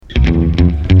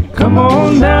Come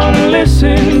on down and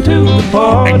listen to the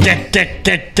pod. We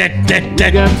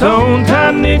got Tone,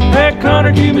 Time, Nick, Pat,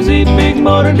 Connor, Cuba, Z, Big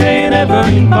Motor, Jay, and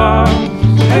Evan, Bob,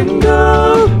 and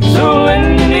go. So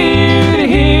lend an ear to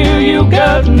hear, you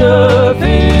got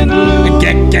nothing to lose.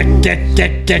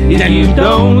 If you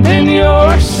don't, then you're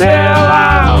a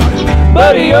sellout,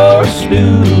 buddy, you're a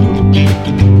stew.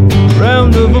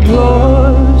 Round of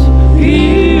applause,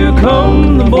 here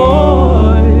come the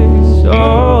boys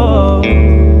of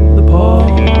the pod.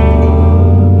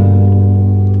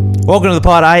 Welcome to the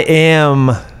pod. I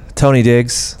am Tony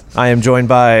Diggs. I am joined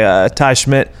by Ty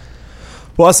Schmidt,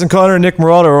 Larson, Connor, and Nick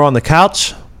Maraldo are on the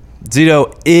couch.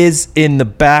 Zito is in the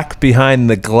back behind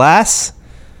the glass.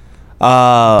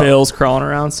 Bill's crawling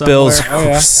around somewhere. Bill's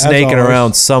snaking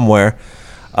around somewhere.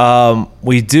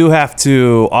 We do have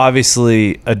to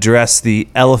obviously address the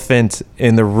elephant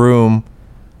in the room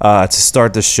to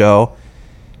start the show.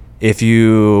 If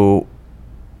you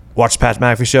watch Pat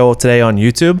McAfee show today on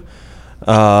YouTube,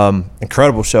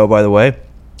 incredible show, by the way.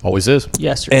 Always is.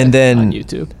 Yesterday and then, on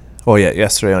YouTube. Oh, yeah,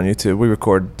 yesterday on YouTube. We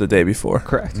recorded the day before.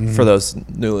 Correct. For those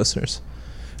new listeners.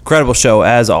 Incredible show,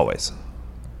 as always.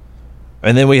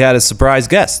 And then we had a surprise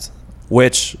guest,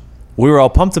 which we were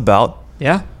all pumped about.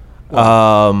 Yeah.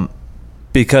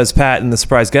 Because Pat and the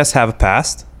surprise guest have a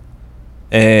past.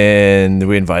 And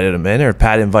we invited him in, or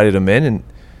Pat invited him in, and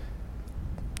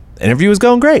the interview was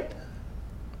going great.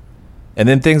 And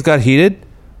then things got heated.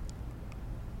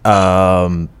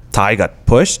 Ty got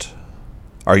pushed.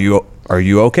 Are you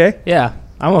okay? Yeah,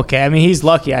 I'm okay. I mean, he's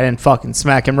lucky I didn't fucking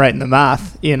smack him right in the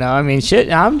mouth. You know, I mean,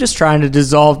 shit, I'm just trying to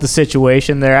dissolve the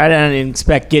situation there. I didn't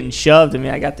expect getting shoved. I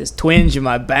mean, I got this twinge in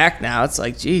my back now. It's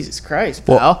like, Jesus Christ,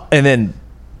 pal. Well, and then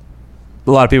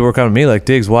a lot of people were coming to me like,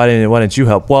 Diggs, why didn't you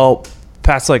help? Well,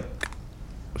 Pat's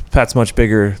much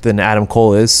bigger than Adam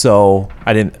Cole is, so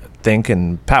I didn't think,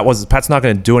 and Pat's not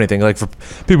going to do anything. Like, for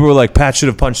people were like, Pat should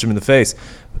have punched him in the face.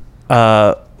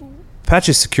 Pat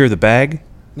just secured the bag.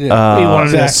 Yeah. He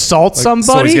wanted to assault somebody?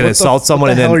 So he's going to assault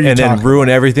someone and then ruin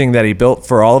everything that he built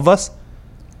for all of us?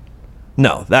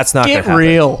 No, that's not going to happen. Get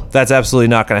real. That's absolutely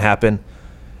not going to happen.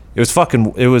 It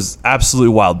was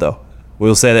absolutely wild, though.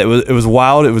 We'll say that it was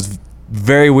wild. It was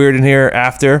very weird in here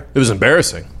after. It was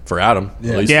embarrassing for Adam.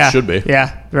 Yeah. At least it should be.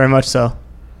 Yeah, very much so. It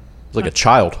was like a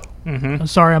child. Mm-hmm.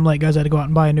 Sorry I'm late, guys. I had to go out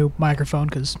and buy a new microphone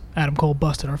because Adam Cole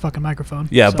busted our fucking microphone.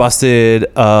 Yeah, busted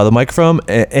the microphone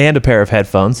and a pair of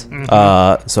headphones.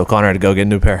 Mm-hmm. So Connor had to go get a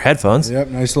new pair of headphones. Yep,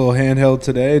 nice little handheld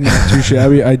today. Not too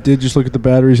shabby. I did just look at the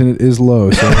batteries and it is low.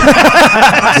 So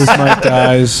this might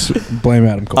guys blame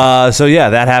Adam Cole. So yeah,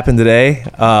 that happened today.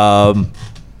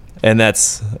 And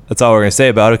that's all we're gonna say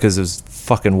about it because it was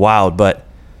fucking wild. But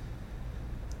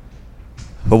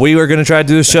we were gonna try to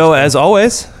do the show as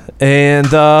always. And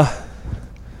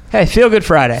hey, Feel Good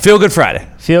Friday. Feel Good Friday.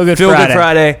 Feel Good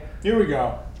Friday. Here we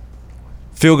go.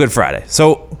 Feel Good Friday.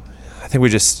 So I think we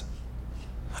just.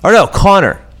 Or no,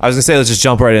 Connor. I was gonna say let's just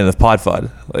jump right into the pod fud.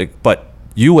 But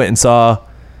you went and saw.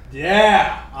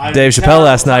 Yeah. Dave Chappelle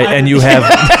last night, and you have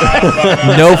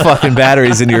no fucking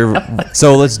batteries in your.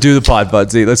 So let's do the pod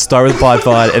fud. See, let's start with the pod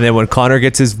fud, and then when Connor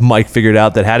gets his mic figured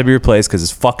out that had to be replaced because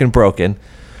it's fucking broken.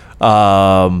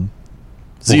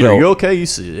 Zito, are you okay?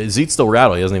 Zeet's still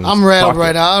rattled. He hasn't even. I'm rattled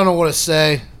right now. I don't know what to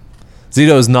say.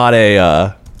 Zito's not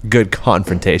a good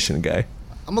confrontation guy.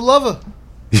 I'm a lover.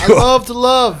 I love to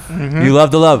love. Mm-hmm. You love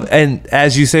to love. And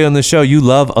as you say on the show, you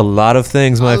love a lot of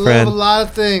things, my friend. I love a lot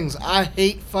of things. I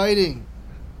hate fighting.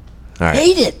 All right.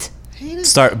 Hate it.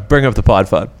 Bring up the pod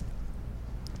fud.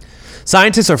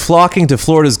 Scientists are flocking to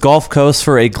Florida's Gulf Coast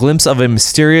for a glimpse of a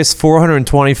mysterious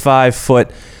 425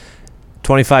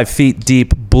 feet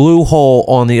deep blue hole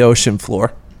on the ocean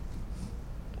floor.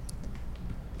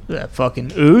 That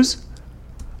fucking ooze?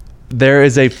 There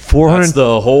is a 400. That's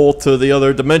the hole to the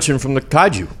other dimension from the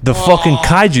kaiju. The fucking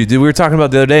kaiju, dude. We were talking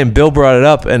about the other day, and Bill brought it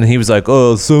up, and he was like,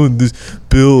 "Oh, so this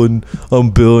Bill and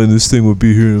I'm Bill, and this thing would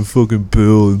be here, and fucking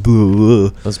Bill and blah blah."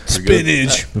 That's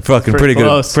spinach. Fucking pretty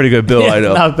good, Bill. Yeah, I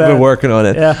know. not bad. Been working on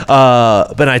it. Yeah.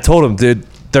 But I told him, dude,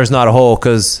 there's not a hole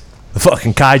because the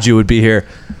fucking kaiju would be here.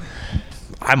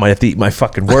 I might have to eat my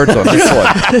fucking words on this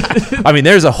one. I mean,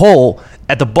 there's a hole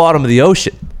at the bottom of the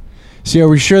ocean. See, are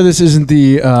we sure this isn't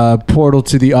the portal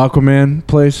to the Aquaman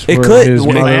place? It could.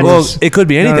 It could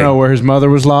be anything. No, where his mother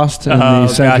was lost in the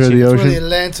center of the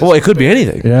ocean. Well, it could be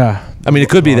anything. Yeah. I mean, it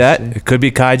could be that. It could be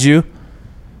kaiju.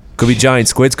 Could be giant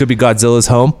squids. Could be Godzilla's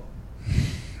home.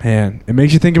 Man, it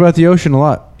makes you think about the ocean a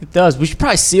lot. It does. We should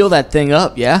probably seal that thing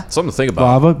up, yeah? Something to think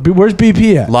about. Lava. Where's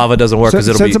BP at? Lava doesn't work because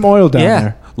it'll Send be some oil down Yeah.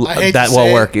 there. I hate that to won't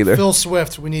say work it, either. Phil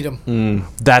Swift, we need him.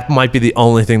 That might be the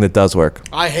only thing that does work.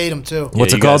 I hate him too.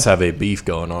 What's you it called? guys have a beef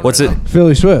going on. What's right it? now.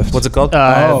 Philly Swift. What's it called?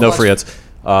 No free ads.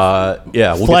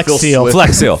 Yeah, we'll Flex get Phil Seal. Swift.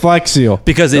 Flex Seal. Flex Seal.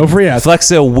 Because No free ads. Flex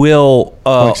Seal will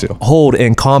Flex Seal. hold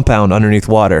and compound underneath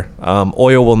water.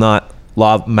 Oil will not.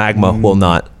 Magma will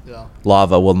not. Yeah.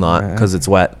 Lava will not because it's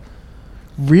wet.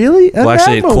 Really? Well,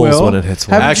 actually, it Magma cools will. when it hits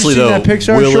Haven't water. Actually, you seen though, that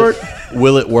Pixar short?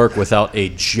 will it work without a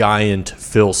giant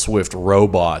Phil Swift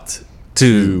robot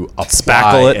To apply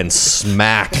spackle it? and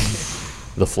smack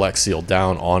the Flex Seal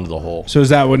down onto the hole? So is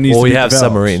that what needs Well, to we be have developed?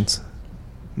 submarines.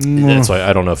 That's why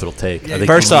I don't know if it'll take. I think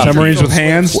First you off, need- Submarines with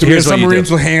hands? Do we have Here's what you submarines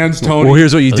do. with hands, Tony? Well,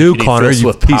 here's what you I do, think you need Connor. Phil You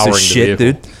Swift piece of powering the shit,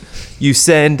 vehicle. dude. You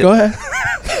send. Go ahead.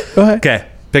 Go ahead. Okay,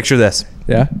 picture this.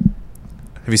 Yeah.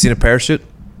 Have you seen a parachute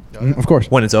Of course.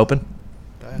 when it's open?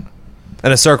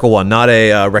 And a circle one, not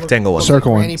a rectangle one.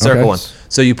 Circle one. Granny Circle Okay. one.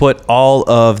 So you put all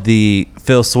of the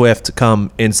Phil Swift come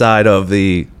inside of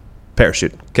the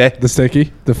parachute. Okay. The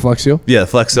sticky, the Flex Seal. Yeah, the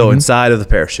Flex Seal inside of the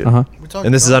parachute. Uh-huh. We're talking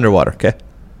And this is about- underwater. Okay.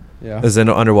 Yeah. This is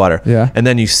underwater. Yeah. And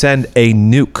then you send a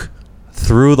nuke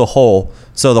through the hole.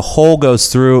 So the hole goes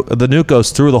through. The nuke goes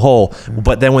through the hole.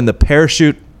 But then when the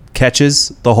parachute catches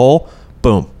the hole,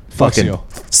 boom, Flex fucking seal.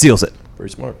 seals it. Very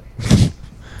smart.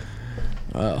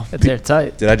 That's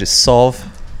airtight. Did I just solve?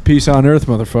 Peace on Earth,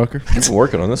 motherfucker. You've been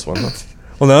working on this one. Huh?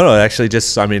 Well, no. Actually,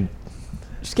 just I mean,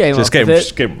 Just came just up with came, it.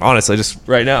 just came. Honestly, just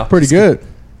right now. Pretty good.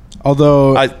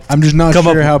 Although I'm just not come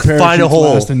sure up- how find a parachutes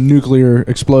hole. last in nuclear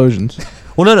explosions.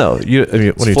 Well, no. You. I mean,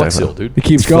 what are you Flex talking Seal, about? dude. It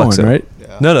keeps It's Flex going, Seal.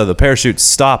 right? No. The parachute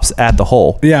stops at the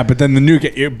hole. Yeah, but then the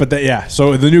nuke.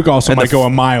 So the nuke also And might the- go a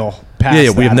mile past. Yeah,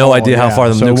 we have that no hole, idea how yeah, far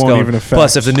the so it nuke's won't going. even affect.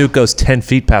 Plus, if the nuke goes 10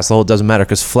 feet past the hole, it doesn't matter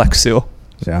because Flex Seal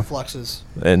yeah, Flexes.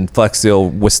 and Flex Seal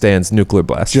withstands nuclear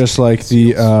blast. just like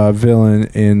the villain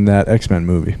in that X-Men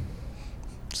movie.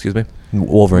 Excuse me,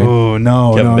 Wolverine. Oh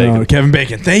no, Kevin no, Bacon. Kevin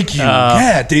Bacon. Thank you.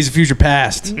 Yeah, Days of Future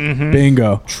Past.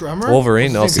 Bingo. Tremor?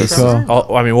 Wolverine Was also. his name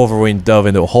Tremor? I mean, Wolverine dove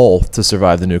into a hole to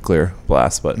survive the nuclear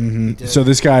blast, but So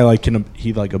this guy he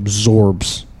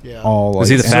absorbs Yeah. all. was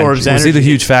he the fat, Absorbs was he the energy.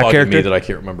 huge fat Bugging me character? that I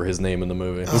can't remember his name in the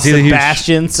movie. Was he the huge?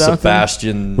 Sebastian something.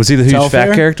 Sebastian. Was he the huge fat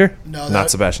Telfair? character? No, Not that-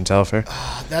 Sebastian Telfair.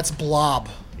 That's Blob.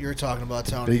 You're talking about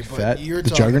Tony. Big but fat- You're the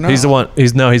talking Juggernaut? He's the one.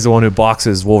 He's the one who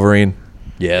boxes Wolverine.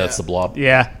 Yeah, that's the Blob.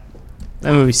 Yeah.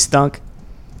 That movie stunk.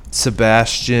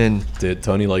 Sebastian. Dude,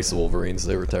 Tony likes the Wolverines.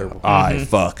 They were terrible. I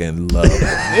fucking love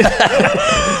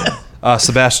it.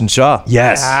 Sebastian Shaw.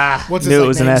 Yes. What's Knew his it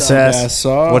was an nickname, SS.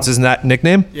 What's his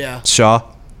nickname? Yeah. Shaw.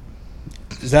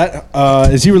 Is that?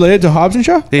 Is he related to Hobbs and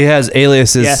Shaw? He has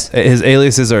aliases. Yes. His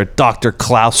aliases are Dr.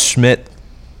 Klaus Schmidt,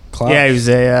 Klaus? Yeah, he was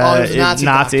a Oh, he was a Nazi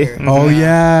Nazi. doctor. Oh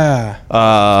yeah.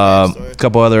 a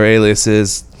couple other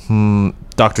aliases,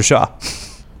 Dr. Shaw.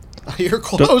 You're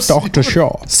close. Dr.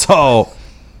 Shaw. So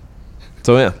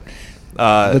yeah.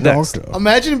 The Next. doctor.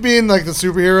 Imagine being like the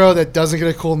superhero that doesn't get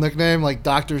a cool nickname like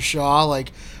Dr. Shaw.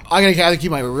 Like, I gotta have to keep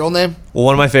my real name. Well,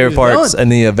 one of my favorite He's parts done. in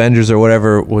the Avengers or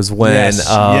whatever was when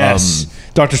yes.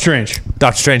 Doctor Strange.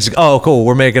 Doctor Strange. Oh, cool.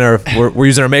 We're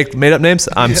using our made up names.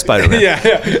 I'm Spider-Man.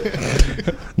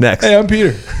 yeah. Next. Hey, I'm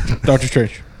Peter. Doctor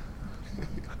Strange.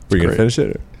 Were you gonna finish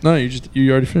it? No,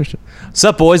 you already finished it. What's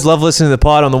up, boys? Love listening to the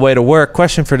pod on the way to work.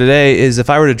 Question for today is: if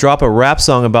I were to drop a rap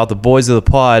song about the boys of the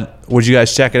pod, would you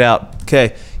guys check it out?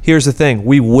 Okay, here's the thing: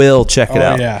 we will check it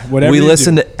out. Yeah, whatever we you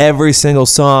listen do. to every single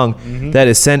song that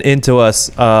is sent into us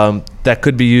that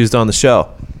could be used on the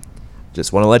show.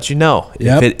 Just want to let you know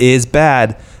Yep. if it is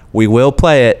bad, we will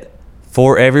play it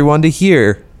for everyone to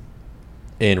hear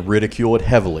And ridicule it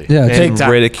heavily. Yeah, and time.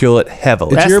 ridicule it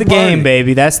heavily. That's your the party. game,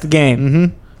 baby. That's the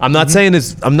game. I'm not saying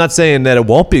this. I'm not saying that it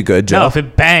won't be good, Joe. No, if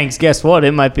it bangs, guess what?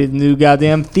 It might be the new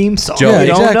goddamn theme song. Joe, you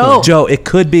exactly. don't know. Joe, it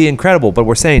could be incredible, but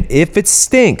we're saying if it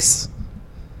stinks,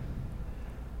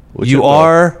 What's you your thought?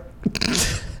 are.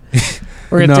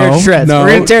 We're gonna tear it to shreds. No,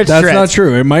 We're gonna tear it to that's shreds. not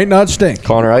true. It might not stink.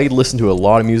 Connor, I listen to a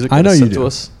lot of music. I know that is you sent do. To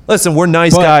us. Listen, we're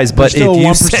nice But guys, but there's still if you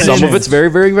 1% send Some in of it. it's very,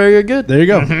 very, very good. There you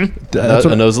go. That's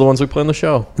And those are the ones we play on the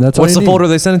show. that's all what's you the need. folder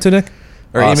they send it to, Nick?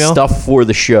 Or email? Stuff for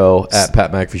the show at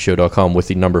patmcafeeshow.com with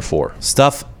the number 4.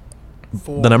 Stuff,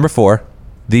 the number 4,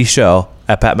 the show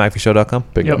at patmcafeeshow.com.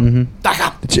 Bingo.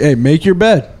 Yep. Hey, make your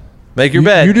bed. Make your You-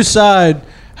 bed. You decide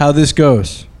how this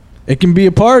goes. It can be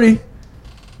a party,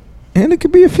 and it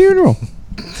could be a funeral.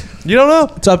 You don't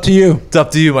know. It's up to you. It's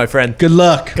up to you, my friend. Good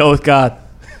luck. Go with God.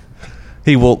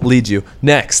 He will lead you.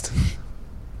 Next.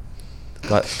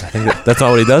 But I think that's not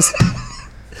what he does.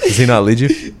 Does he not lead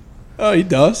you? Oh, he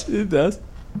does. It does.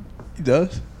 He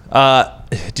does.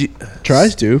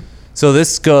 Tries to. So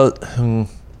this goes.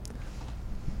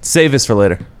 Save this for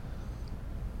later.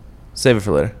 Save it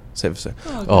for later. Save it for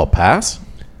later. Oh, pass?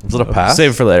 Is it a pass?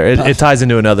 Save it for later. It ties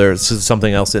into another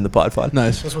something else in the pod.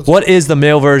 Nice. What is the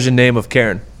male version name of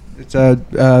Karen? It's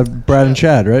Brad and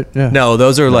Chad, right? Yeah. No,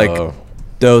 those are like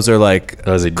That is a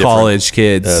different- college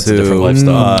kids That's who a different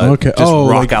lifestyle. Okay. just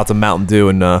rock out to Mountain Dew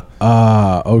and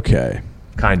Okay.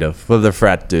 kind of. What are the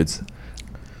frat dudes?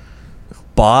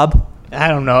 Bob? I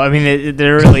don't know. I mean,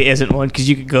 there really isn't one because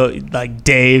you could go like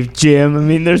Dave, Jim. I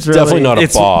mean, there's really, Definitely not a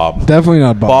it's- Bob. Definitely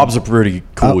not Bob. Bob's are pretty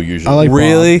cool usually. I like Bob.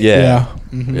 Really? Yeah.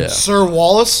 Yeah. Yeah. Sir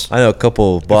Wallace. I know a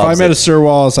couple of If Bobs. I met a Sir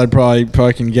Wallace, I'd probably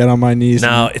fucking get on my knees.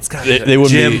 no, and it's got They wouldn't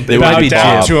Jim. be. They it would might bow be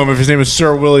down Jim. to him if his name was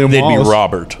Sir William They'd Wallace. be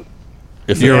Robert.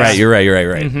 If You're they- right. You're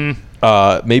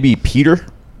right. Maybe Peter.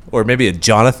 Or maybe a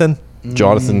Jonathan.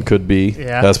 Jonathan could be.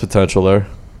 Yeah. Has potential there.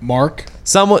 Mark.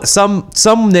 Some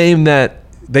name that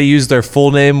they use their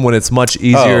full name when it's much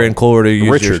easier and cooler to use.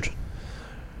 Richard.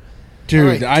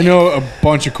 Dude, Alright. I know a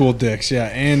bunch of cool dicks. Yeah,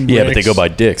 and Yeah, but they Ricks. go by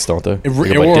Dicks, don't they? They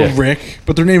go by Or Dick. Rick,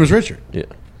 but their name is Richard. Yeah.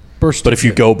 Burst But if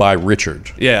you go by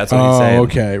Richard, Yeah, that's what he's Oh, saying.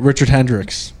 okay. Richard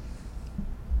Hendricks.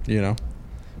 You know.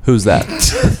 Who's that?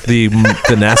 the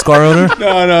NASCAR owner?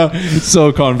 No,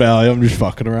 Silicon Valley. I'm just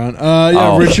fucking around.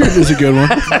 Yeah, Oh. Richard is a good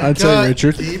one. I'd say Cut.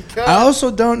 Richard. Deep cut. I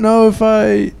also don't know if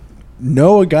I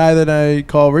know a guy that I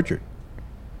call Richard.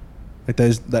 Like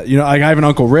that, you know, like I have an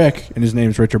Uncle Rick and his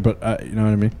name's Richard, but you know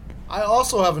what I mean. I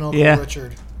also have an Uncle Yeah.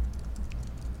 Richard.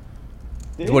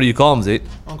 What do you call him, Zeke?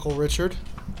 Uncle Richard.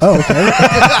 Oh, okay.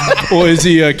 Well, is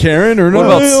he Karen or What no?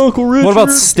 about Hey, Uncle Richard? What about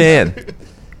Stan?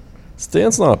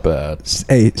 Stan's not bad.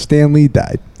 Hey, Stan Lee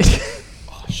died.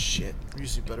 Oh shit. We're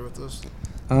usually better with those.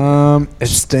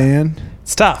 Stan.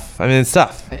 It's tough. I mean, it's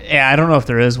tough. Yeah, I don't know if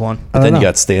there is one. I Then don't you know.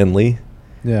 got Stan Lee.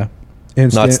 Yeah.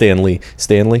 And Not Stan Lee.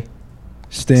 Stanley.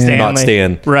 Stan. Not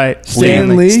Stan. Right.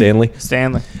 Stanley. Stanley.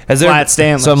 Stanley. Has there, Flat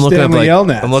Stanley. So I'm looking Stanley at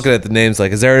Elnats. I'm looking at the names.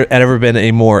 Like, has there ever been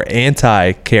a more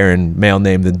anti-Karen male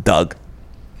name than Doug?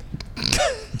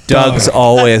 Doug's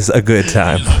always a good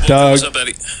time. Doug. What's up,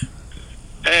 Eddie?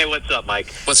 Hey, what's up,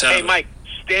 Mike? What's Hey, happening? Mike,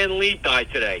 Stan Lee died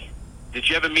today. Did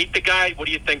you ever meet the guy? What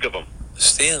do you think of him?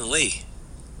 Stan Lee.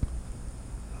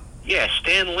 Yeah,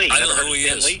 Stan Lee. I Never don't know heard who of he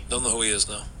Stan is. Lee? Don't know who he is,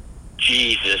 no.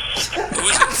 Jesus. Who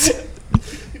is it?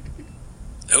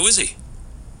 Who is he?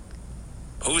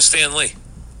 Who is Stan Lee?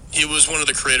 He was one of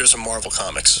the creators of Marvel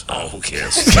Comics. Oh, who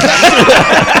cares?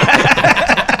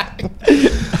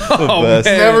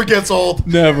 Never gets old.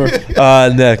 Never.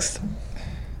 Next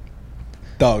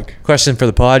Doug. question for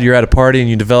the pod: you're at a party and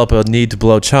you develop a need to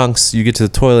blow chunks. You get to the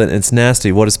toilet and it's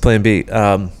nasty. What is Plan B?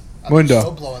 So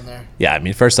Window. blowing there. Yeah, I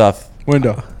mean, first off,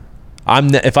 Window.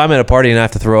 if I'm at a party and I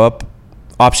have to throw up,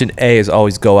 option A is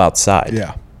always go outside.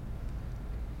 Yeah.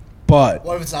 But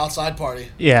What if it's an outside party?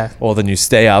 Yeah. Well, then you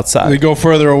stay they outside. go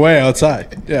further away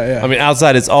outside. Yeah, yeah. I mean,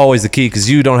 outside is always the key because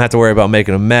you don't have to worry about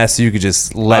making a mess. You could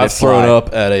just let I've it fly. thrown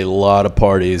up at a lot of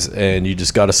parties, and you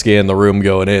just got to scan the room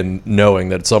going in, knowing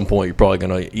that at some point you're probably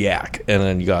gonna yak, and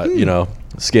then you got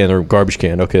scan the room, garbage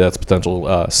can. Okay, that's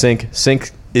potential.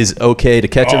 Sink is okay to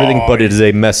catch everything, but it is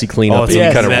a messy cleanup. it's and a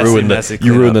you kind of messy, ruin messy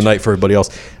you ruin the cleanup. night for everybody else.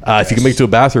 If you can make it to a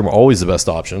bathroom, always the best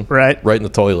option. Right. Right in the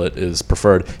toilet is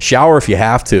preferred. Shower if you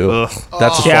have to.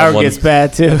 That's a fun Shower one. gets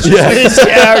bad too. Yeah.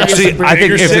 Shower gets See, I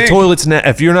think if the toilet's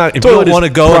if you Toilet don't is want to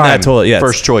go in prime. that toilet, yes.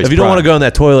 First choice, If you don't want to prime. go in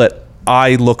that toilet,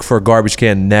 I look for a garbage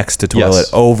can next to toilet, Yes.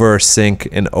 over sink,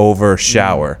 and over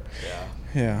shower.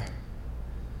 yeah.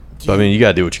 So, I mean, you got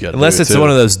to do what you got to do. Unless it's too. one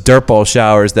of those dirtball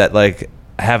showers that like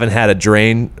haven't had a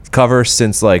drain cover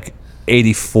since like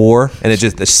 '84, and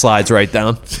it slides right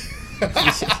down.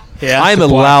 Yeah. I'm a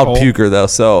black loud hole. puker though,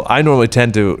 so I normally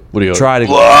tend to What do you go? try to.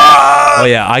 Oh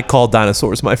yeah, I call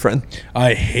dinosaurs my friend.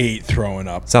 I hate throwing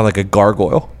up. Sound like a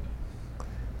gargoyle.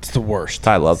 It's the worst.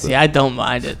 I love See, it. I don't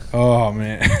mind it Oh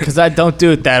man. because I don't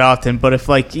do it that often. But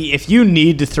if you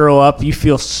need to throw up, you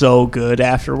feel so good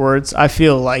afterwards. I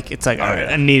feel like it's like, all right,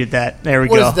 I needed that. There we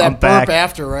What go. is that I'm burp back.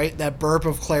 after, right? That burp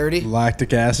of clarity?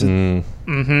 Lactic acid.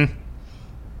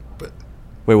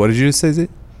 Wait, what did you just say, Z?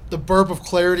 The burp of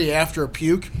clarity after a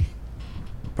puke?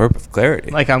 Burp of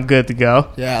clarity. Like I'm good to go.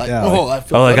 Yeah. Like, Yeah, oh, like- I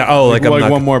feel Oh, like better. like I'm Like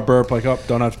not. one more burp, like, oh,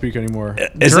 don't have to speak anymore.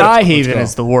 Is Dry it, heaving go.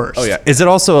 is the worst. oh yeah. Is it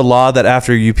also a law that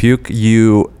after you puke,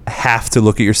 you have to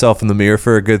look at yourself in the mirror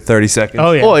for a good 30 seconds?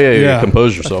 Oh yeah. Oh, yeah. Yeah.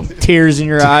 Compose yourself. Tears in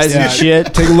your eyes Yeah. and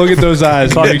shit. Take a look at those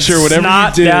eyes. Make sure whatever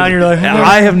Snot you did. down. You're like,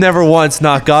 I have never once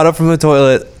not got up from the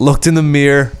toilet, looked in the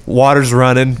mirror, water's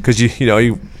running because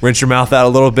you rinse your mouth out a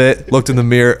little bit, looked in the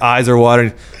mirror, eyes are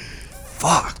watering.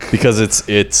 fuck. Because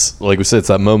it's like we said, it's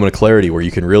that moment of clarity where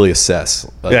you can really assess.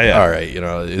 Like, Yeah. All right,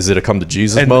 is it a come to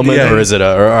Jesus And- moment, yeah. or is it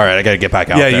all right? I got to get back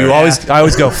out. Yeah, there. I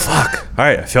always go, fuck. All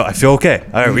right, I feel okay.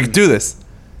 All right, we can do this.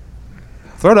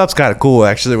 Throwing up's kind of cool,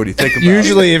 actually, when you think about it.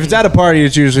 Usually, if it's at a party,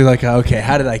 it's usually like, okay,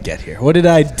 how did I get here? What did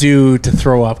I do to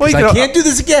throw up? Because Well, I can't do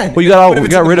this again. Well, we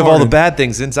got rid of all the bad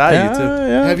things inside you, too.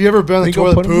 Yeah. Have you ever been on the We go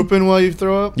toilet put 'em- pooping while you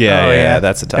throw up? Yeah, Oh, yeah, yeah.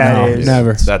 that's a tough That day. is-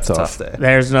 Never. That's a tough day.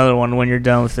 There's another one when you're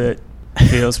done with it.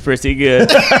 Feels pretty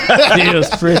good. Feels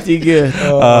pretty good.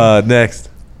 Next.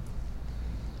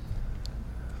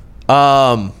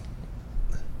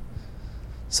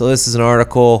 So this is an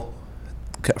article.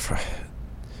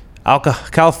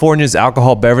 California's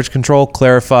alcohol beverage control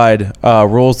clarified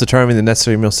rules determining the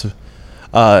necessary meals.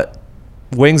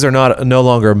 Wings are no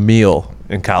longer a meal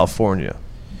in California.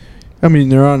 I mean,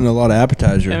 they're on a lot of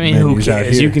appetizer I mean, who menus out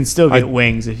cares? here. You can still get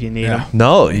wings if you need them.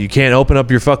 No, you can't open up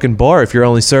your fucking bar if you're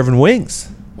only serving wings.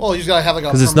 Well, you just gotta have like a.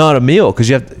 Because it's not a meal. Because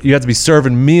you have to be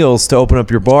serving meals to open up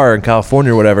your bar in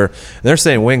California or whatever. And they're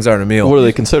saying wings aren't a meal. What are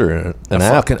they considering it? An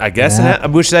app? I guess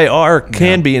which they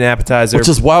can be an appetizer. Which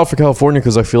is wild for California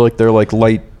because I feel like they're like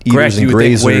light correct. eaters You and would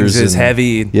think grazers. wings is and-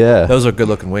 heavy. Yeah. those are good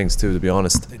looking wings too. To be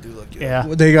honest. Yeah.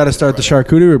 Well, they got to start the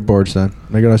charcuterie boards then.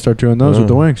 They got to start doing those with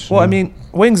the wings. Well, I mean,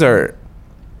 wings are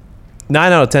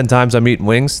 9 out of 10 times I'm eating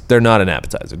wings. They're not an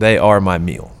appetizer. They are my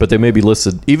meal. But they may be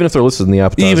listed, even if they're listed in the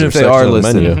appetizer Even if they section are of the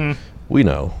listed. menu, we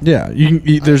know. yeah, you can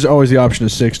eat, there's always the option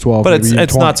of 6, 12, But maybe even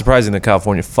it's 20. not surprising that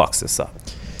California fucks this up.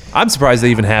 I'm surprised they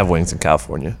even have wings in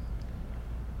California.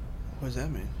 What does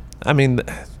that mean? I mean,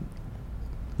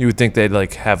 you would think they'd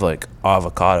like have like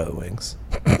avocado wings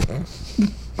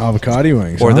avocado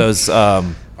wings. or huh? those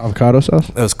avocado sauce.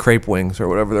 those crepe wings or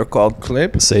whatever they're called.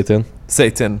 Crepe. Satan,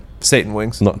 Satan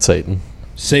wings. not Satan.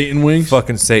 Satan wings.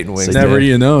 Fucking Satan wings. Never dude.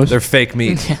 eating those. They're fake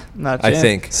meat. Not I yet.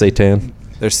 think Satan.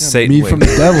 they're Satan meat wings. from the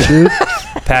devil, dude.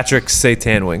 Patrick's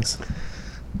Satan wings.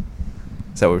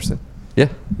 Is that what we're saying? Yeah.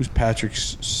 Who's Patrick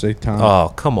Satan?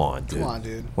 Oh, come on, dude. Come on,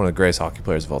 dude. One of the greatest hockey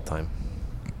players of all time.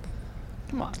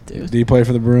 Come on, dude. Do you play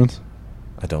for the Bruins?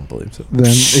 I don't believe so. Then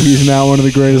he's now one of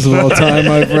the greatest of all time,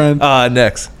 my friend.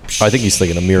 Next. I think he's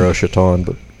thinking of Miro Chaton,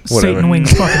 but Whatever. Satan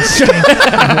wings fucking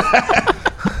stink.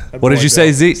 What did you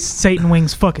say, Z? Satan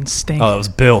wings fucking stink. Oh, it was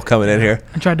Bill coming in here.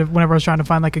 Whenever I was trying to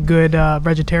find like a good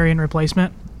vegetarian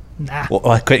replacement. Nah, Well,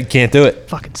 I can't do it.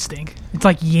 fucking stink. It's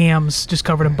like yams just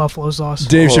covered in buffalo sauce.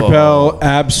 Dave Chappelle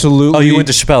absolutely. Oh, you went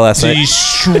to Chappelle last night?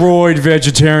 destroyed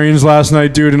vegetarians last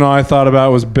night, dude, and all I thought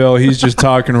about was Bill. He's just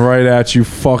talking right at you,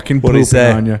 fucking What'd he pooping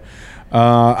say? on you.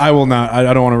 I will not.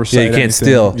 I don't want to recite. Yeah, you can't anything.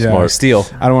 steal. Yeah. Smart. Steal.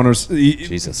 I don't want to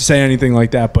Jesus. say anything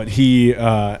like that, but he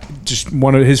just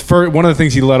one of the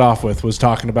things he led off with was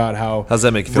talking about how How's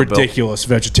that make you feel, Bill? ridiculous I'm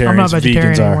vegetarians, not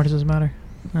vegetarian vegans anymore. are. Does it matter?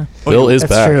 Bill is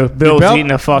That's back. true. Bill's Bill-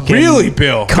 eating a fucking Really,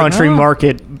 Bill? country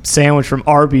market sandwich from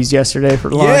Arby's yesterday for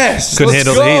lunch. Yes, Couldn't let's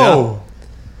handle the heat, go.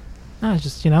 No, it's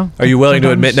just Are you willing to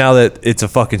sometimes- admit now that it's a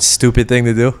fucking stupid thing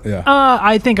to do? Yeah.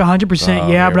 I think 100%. Yeah,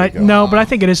 here but we go. I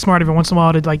think it is smart every once in a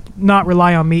while to like not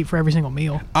rely on meat for every single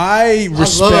meal. I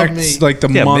respect meat. like the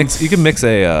Yeah, month. you can mix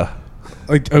a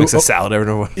like salad every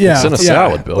now and then. Yeah, It's in a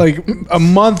salad, Bill. Like a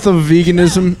month of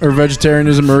veganism or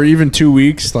vegetarianism, or even 2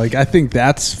 weeks. Like I think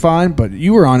that's fine. But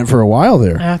you were on it for a while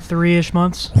there. 3-ish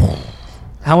months.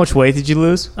 How much weight did you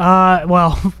lose?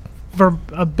 Well, for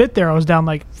a bit there, I was down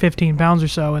like 15 pounds or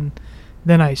so, and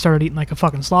then I started eating like a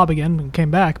fucking slob again and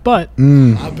came back. But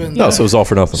I've been No, so it was all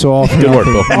for nothing. So all for Good work,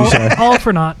 nothing. Bill. all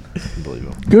for naught.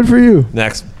 Good for you.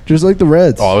 Next. Just like the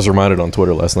Reds. Oh, I was reminded on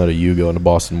Twitter last night of you going to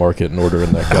Boston Market and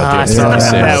ordering that I goddamn saw turkey that.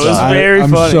 sandwich. That was very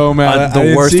I'm funny. so mad. I The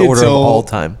didn't worst see it order of till- all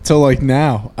time. Till like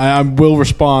now, I will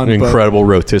respond. but Incredible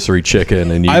rotisserie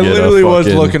chicken, and you I get literally a was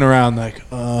fucking, looking around like,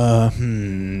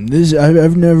 this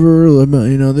I've never,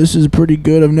 this is pretty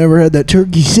good. I've never had that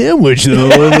turkey sandwich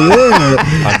though over there.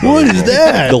 What is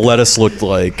that? The lettuce looked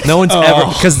like No one's ever,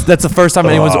 because that's the first time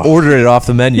anyone's ordered it off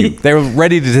the menu. They were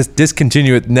ready to just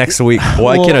discontinue it next week.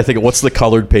 Why can't I think of what's the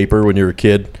colored paper when you're a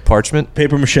kid? Parchment?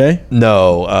 Paper mache.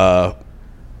 No,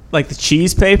 Like the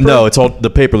cheese paper? no, it's all the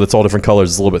paper that's all different colors.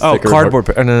 It's a little bit Oh, thicker. cardboard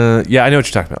paper. No. Yeah, I know what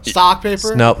you're talking about. stock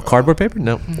paper. No, cardboard paper?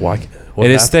 No. Why? What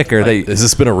It is happened? thicker. They, Has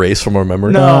this been erased from our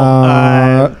memory?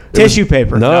 No. Tissue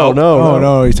paper. No. Oh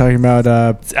no, he's talking about.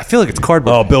 I feel like it's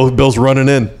cardboard. Oh, Bill's running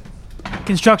in.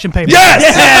 Construction paper. I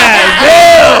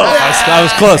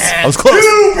was close. I was close.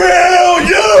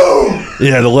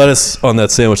 Yeah, the lettuce on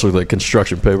that sandwich looked like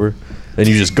construction paper, and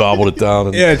you just gobbled it down.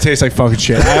 And Yeah, it tastes like fucking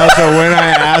shit. I also, when I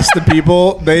asked the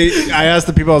people, I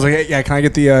was like, hey, yeah, can I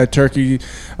get the turkey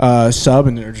sub?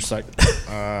 And they're just like,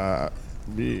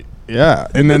 Yeah,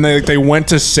 and then they went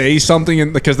to say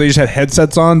something because they just had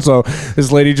headsets on. So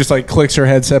this lady just like clicks her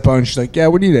headset on. And she's like, "Yeah,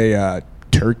 we need a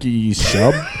turkey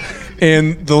sub."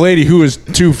 And the lady who is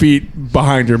 2 feet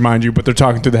behind her, mind you, but they're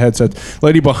talking through the headsets.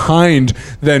 Lady behind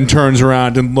then turns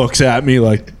around and looks at me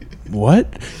like,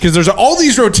 "What?" Because there's all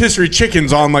these rotisserie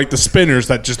chickens on like the spinners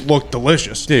that just look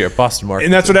delicious. Yeah, you're Boston Market.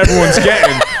 And that's what everyone's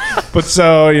getting. But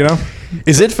so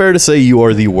Is it fair to say you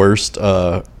are the worst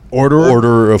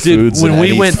order of Dude, foods? when in we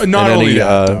any- went- not in only any,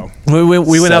 that, though.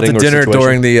 We went out to setting or dinner situation?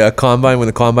 during the combine when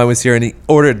the combine was here, and he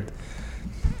ordered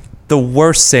the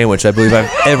worst sandwich I believe I've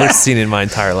ever seen in my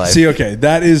entire life. See, okay,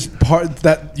 that is part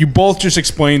that you both just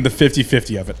explained the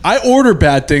 50-50 of it. I order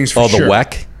bad things for Oh, sure. the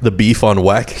weck? The beef on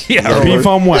weck? Yeah. Beef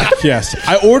on whack, yes.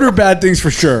 I order bad things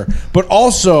for sure. But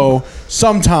also,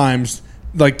 sometimes,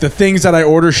 like, the things that I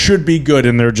order should be good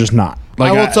and they're just not.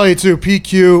 Like, I will tell you too,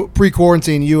 PQ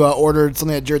pre-quarantine, you ordered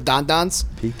something at Jared Don Don's,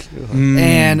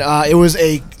 and it was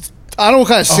I don't know what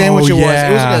kind of sandwich it was. It was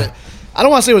yeah. like I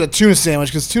don't want to say it was a tuna sandwich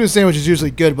because tuna sandwich is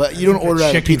usually good, but you don't order it at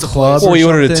a Chicken pizza club. place. Well, you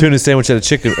ordered a something. tuna sandwich at a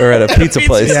chicken or at a pizza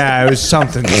place. Yeah, it was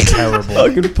something terrible.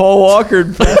 Fucking Paul Walker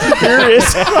and Fast and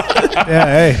Furious. Yeah,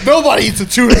 hey. Nobody eats a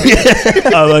tuna.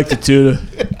 I like the tuna.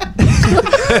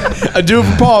 I do it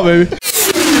for Paul, baby.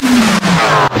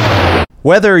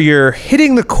 Whether you're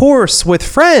hitting the course with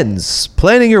friends,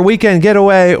 planning your weekend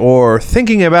getaway, or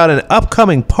thinking about an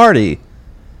upcoming party,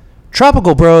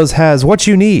 Tropical Bros has what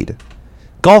you need.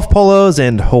 Golf polos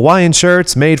and Hawaiian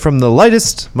shirts made from the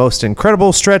lightest, most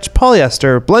incredible stretch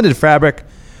polyester blended fabric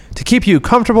to keep you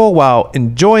comfortable while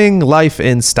enjoying life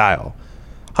in style.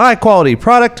 High quality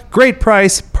product, great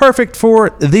price, perfect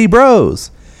for the bros.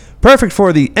 Perfect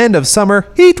for the end of summer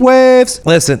heat waves.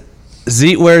 Listen,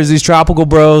 Zeet wears these Tropical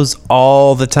Bros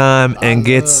all the time and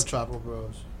gets Tropical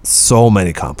Bros. so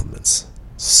many compliments.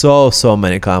 So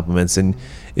many compliments. And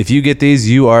if you get these,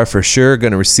 you are for sure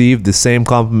going to receive the same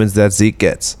compliments that Zeke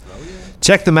gets.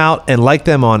 Check them out and like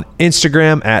them on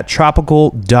Instagram at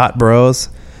tropical.bros.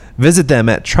 Visit them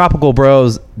at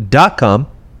tropicalbros.com.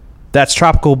 That's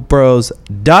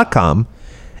tropicalbros.com.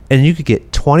 And you could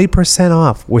get 20%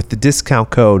 off with the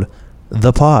discount code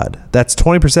THEPOD. That's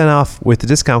 20% off with the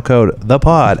discount code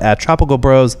THEPOD at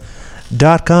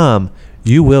tropicalbros.com.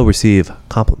 You will receive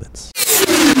compliments.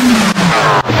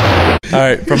 All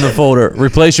right, from the folder.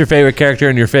 Replace your favorite character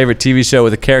in your favorite TV show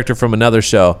with a character from another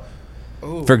show.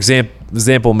 For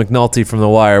example, McNulty from The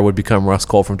Wire would become Russ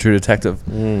Cole from True Detective.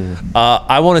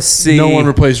 I want to see... No one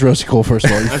replaced Rusty Cole first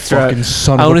of all. That's fucking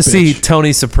son I of a want to see bitch.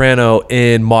 Tony Soprano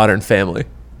in Modern Family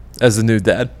as the new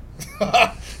dad.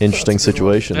 Interesting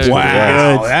situation.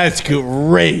 Wow, that's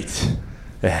great.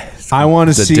 I want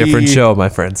to It's see a different show, my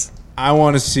friends. I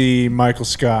want to see Michael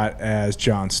Scott as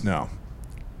Jon Snow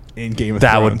in Game of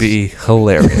Thrones. That would be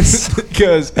hilarious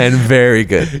because and very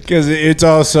good. it's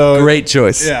also Great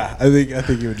choice. Yeah, I think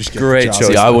you would just get Great the job. choice.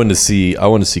 See, I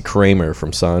want to see Kramer from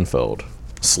Seinfeld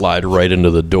slide right into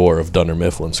the door of Dunder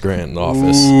Mifflin Scranton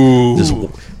office. Just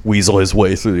weasel his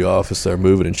way through the office there,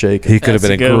 moving and shaking. He could have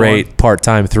That's been a a good great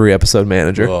part-time 3-episode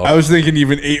manager. Oh. I was thinking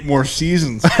even 8 more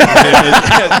seasons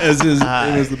as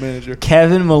the manager.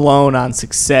 Kevin Malone on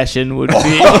Succession would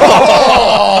be.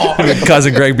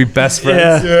 Cousin Greg be best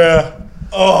friends. Yeah.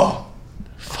 Yeah.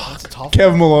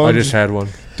 Kevin Malone. I just had one.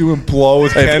 doing blow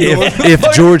with Kendall. If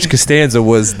George Costanza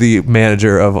was the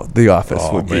manager of The Office,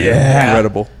 would be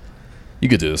incredible. You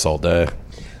could do this all day.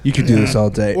 You could do this all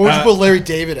day. What would you put Larry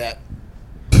David at?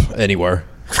 Anywhere.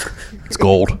 It's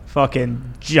gold.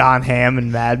 Fucking John Hamm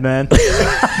and Mad Men.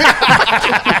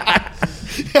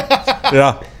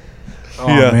 Yeah. Oh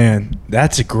man,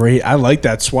 that's a great. I like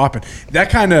that swapping.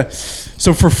 That kind of.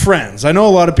 So for Friends, I know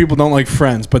a lot of people don't like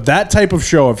Friends, but that type of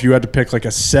show, if you had to pick like a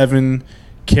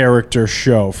 7-character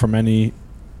show from any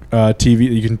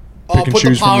TV, you can pick and Put the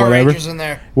choose from Power whatever. Rangers in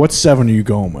there. What 7 are you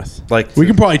going with? Like We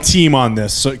can probably team on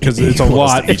this because it's a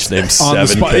lot. Each name on the 7.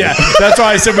 spot. Yeah, that's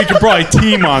why I said we could probably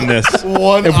team on this. If we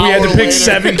had to pick later.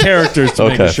 7 characters to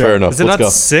make Okay, a show. fair enough. Is it Let's not go.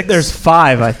 6? There's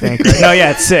 5, I think. No,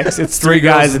 yeah, it's 6. It's 3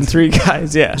 guys and 3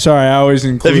 guys. Yeah. Sorry, I always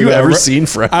include. Have you ever seen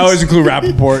Friends? I always include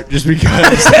Rappaport just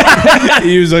because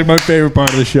he was like my favorite part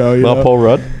of the show. You Not know? Paul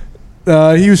Rudd?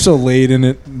 He was so late in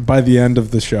it. By the end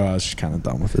of the show, I was just kind of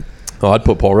done with it. Oh, I'd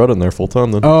put Paul Rudd in there full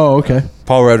time then. Oh, okay.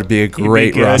 Paul Rudd would be a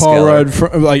great good. Ross Paul Geller.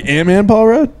 Rudd, like Ant-Man Paul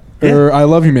Rudd? Or I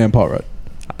Love You Man Paul Rudd?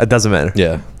 It doesn't matter.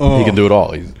 Yeah. Oh. He can do it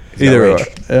all. He's Either got or. range.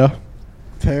 Yeah.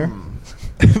 Fair.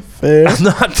 Fair. I'm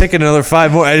not picking another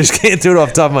 5 more. I just can't do it off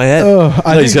the top of my head.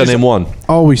 I No, he's got to just name one.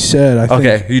 all we said, I think.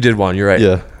 Okay, you did one. You're right.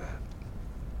 Yeah.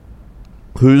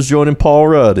 Who's joining Paul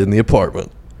Rudd in the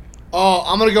apartment? Oh,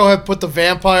 I'm gonna go ahead and put the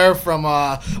vampire from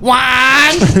One.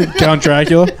 Count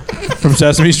Dracula? From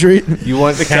Sesame Street. You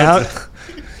want the Count?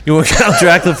 You want Count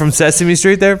Dracula from Sesame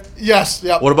Street there? Yes.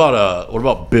 Yep. What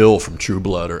about Bill from True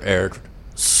Blood or Eric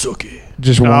Sookie?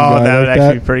 Just one Oh, guy that would like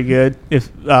actually that. be pretty good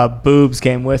if boobs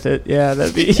came with it. Yeah,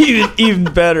 that'd be even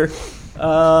better.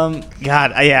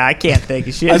 I can't think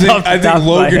of shit. I off the think top of my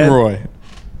Logan head. Roy,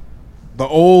 the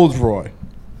old Roy.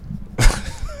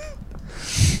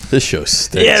 This show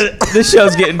stinks. Yeah, this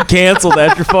show's getting canceled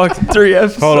after fucking 3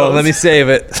 episodes. Hold on, let me save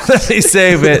it. Let me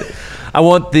save it. I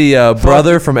want the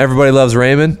brother from Everybody Loves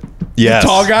Raymond. Yes.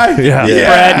 Tall guy. Yeah.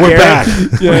 Brad We're Garrett.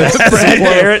 back. Yeah. Brad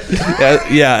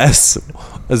Garrett. Yes.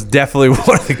 That's definitely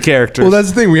one of the characters. Well, that's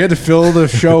the thing. We had to fill the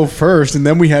show first, and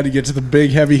then we had to get to the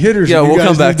big heavy hitters. yeah, and you we'll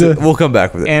come guys back need to we'll come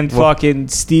back with it. And Well, fucking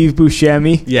Steve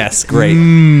Buscemi. yes, great.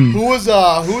 Who was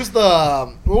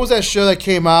the what was that show that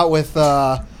came out with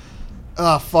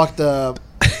fuck the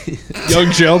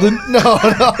Young Sheldon. no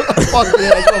fuck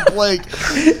yeah, I don't blank.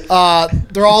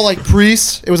 They're all like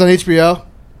priests. It was on HBO.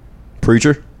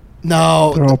 Preacher?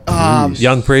 No, They're all priests.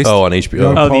 Young Priest. Oh, on HBO.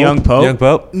 Young Oh, the Young Pope. Young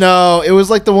Pope. no, it was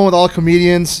like the one with all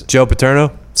comedians. Joe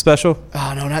Paterno special.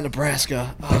 Oh no, not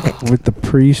Nebraska. With the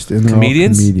priest and they're all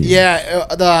Comedians? Yeah,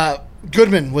 the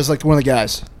Goodman was like one of the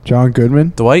guys. John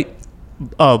Goodman. Dwight.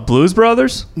 Oh, Blues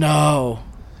Brothers. No,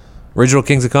 Original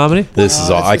Kings of Comedy. This is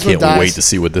all. I this one can't dies. wait to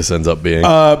see what this ends up being.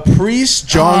 Priest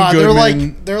John they're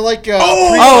Goodman. like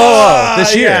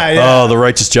This year. yeah. Oh, the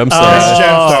Righteous Gemstones.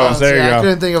 Gemstones. There you I go.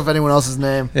 couldn't think of anyone else's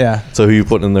name. Yeah. So who you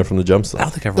putting in there from the I don't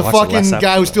Gemstones? think I ever The watched the fucking last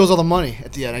guy who episode. steals all the money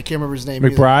at the end. I can't remember his name.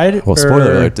 either. McBride. Well, spoiler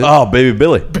or- alert. dude. Oh, Baby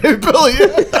Billy. Billy.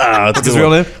 Ah, that's What's his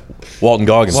real name? Walton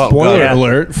Goggins. Spoiler Yeah.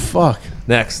 alert. Fuck.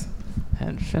 Next.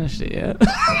 Hadn't finished it yet.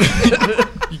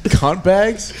 Cunt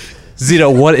bags.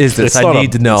 Zito, what is this? It's I not need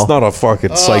a, to know. It's not a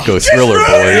fucking psycho thriller,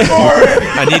 boy.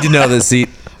 I need to know this, Zeke.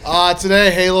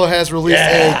 Today, Halo has released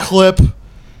a clip.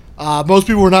 Most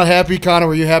people were not happy. Connor,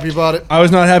 were you happy about it? I was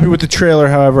not happy with the trailer.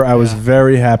 However, I was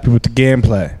very happy with the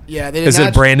gameplay. Yeah, they did Is it a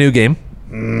not. brand new game?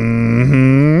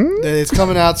 It's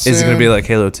coming out soon. Is it going to be like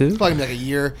Halo 2? It's probably gonna be like a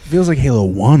year. Feels like Halo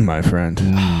 1, my friend.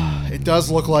 It does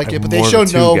look like it, but they more of show a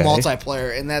 2 no guy.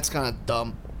 multiplayer, and that's kind of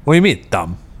dumb. What do you mean,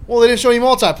 dumb? Well, they didn't show any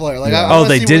multiplayer. Like, I Oh, wanna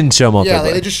they see didn't show multiplayer. Yeah,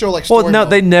 they just show like story Well, no, mode.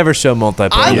 they never show multiplayer.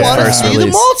 I in the want to first see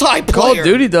release. the multiplayer. Call of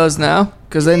Duty does now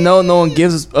because they know no one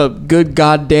gives a good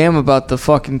goddamn about the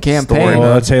fucking campaign.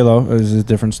 Well, that's Halo. It's a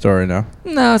different story now.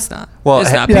 No, it's not. Well,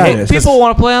 it's not. yeah, People, it is. people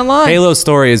want to play online. Halo's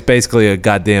story is basically a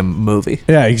goddamn movie.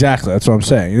 Yeah, exactly. That's what I'm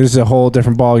saying. This is a whole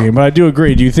different ballgame. But I do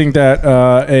agree. Do you think that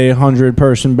a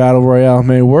 100-person battle royale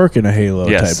may work in a Halo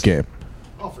Yes. type game?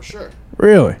 Oh, for sure.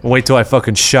 Really? Wait till I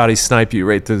fucking shoddy snipe you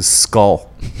right through the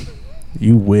skull.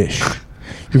 You wish.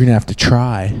 You're gonna have to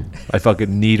try. I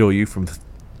fucking needle you from.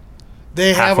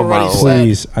 They Half have a already mile said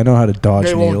Please, I know how to dodge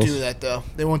they needles. won't do that though.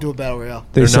 They won't do a battle royale.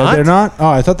 They They're said not? they're not. Oh,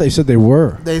 I thought they said they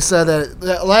were. They said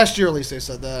that last year at least. They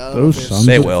said that. I don't know Those if sons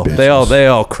They of will. bitches. They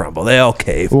all crumble. They all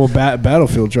cave. Well,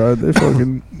 Battlefield tried. They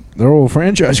fucking their whole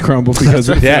franchise crumbled because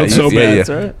it failed so bad. That's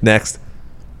right. Next.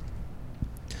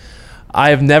 I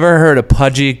have never heard a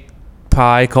pudgy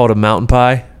pie called a mountain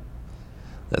pie.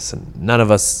 Listen, none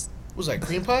of us. Was that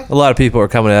cream pie? A lot of people are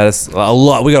coming at us. A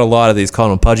lot. We got a lot of these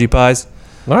calling them pudgy pies.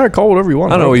 All right, call whatever you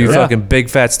want. I don't know where you care. fucking big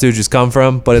fat stooges come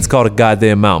from, but it's called a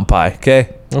goddamn mountain pie.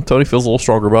 Okay, Well, Tony feels a little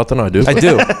stronger about it than I do. I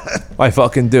do. I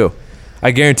fucking do. I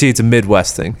guarantee it's a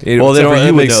Midwest thing. Well, they Except for don't. you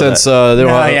It would makes know sense. that. They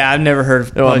don't No, have, yeah, I've never heard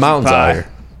of they don't have pudgy mountains pie. out here.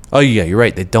 Oh yeah, you're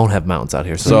right. They don't have mountains out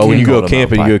here. So you when you can't go call it a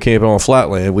camping, mountain you go camping on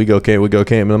flatland. We go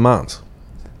camping in the mountains.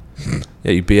 pie.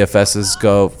 Yeah, you BFSs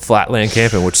go flatland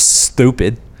camping, which is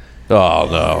stupid. Oh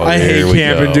no! I hate Here we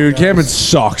camping, go. dude. Camping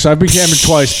sucks. I've been camping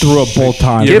twice, threw up both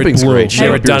times. Camping's Blew. great. You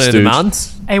ever Shut up, done it in the stooge.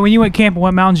 mountains? Hey, when you went camping,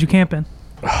 what mountains you camping?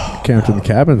 Camped in the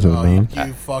cabins, I mean.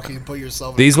 You fucking put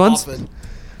yourself. These in a ones? coffin.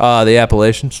 The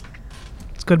Appalachians.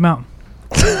 It's a good mountain.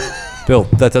 Bill,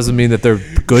 that doesn't mean that they're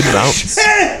good mountains.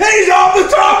 He's off the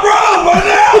top rope on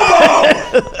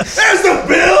the elbow. There's the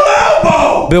Bill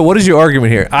elbow. Bill, what is your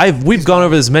argument here? We've gone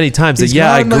over this many times that He's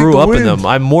yeah, I gone like grew the up in wind. them.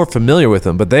 I'm more familiar with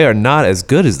them, but they are not as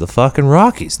good as the fucking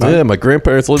Rockies. Dude. Yeah, my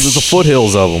grandparents lived at the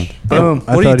foothills of them. Boom.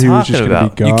 I What are thought you he was just talking gonna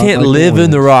about? be You gone can't like the live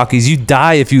in the wind. Rockies. You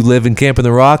die if you live and camp in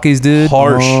the Rockies, dude.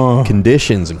 Harsh Oh.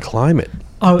 conditions and climate.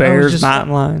 Oh, I was Bears, just-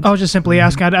 mountain lions. I was just simply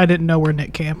asking. I didn't know where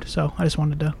Nick camped, so I just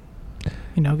wanted to,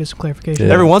 get some clarification.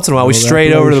 Every once in a while, we Well,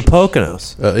 strayed over to the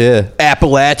Poconos. Yeah,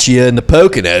 Appalachia and the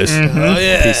Poconos. Oh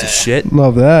yeah, piece of shit.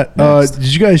 Love that.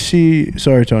 Did you guys see?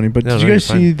 Sorry, Tony, but No, did you no, guys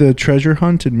you're see the treasure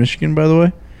hunt in Michigan? By the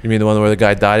way, You mean the one where the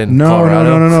guy died in no,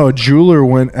 Colorado? no. A jeweler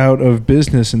went out of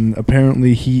business, and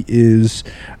apparently he is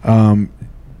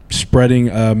spreading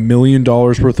 $1 million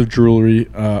worth of jewelry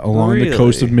along the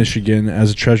coast of Michigan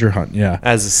as a treasure hunt.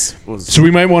 Yeah. So we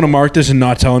might want to mark this and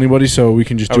not tell anybody, so we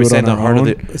can just do it on our own.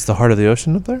 It's the heart of the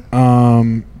ocean up there.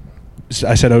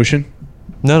 I said ocean.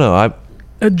 No.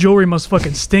 That jewelry must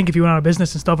fucking stink if you went out of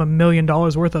business and stuff $1 million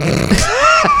worth of it.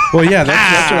 Well, yeah,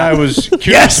 that's what I was curious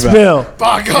Yes, about. Bill.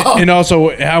 Fuck off. And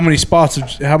also, how many spots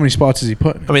has he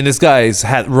put? I mean, this guy's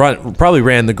probably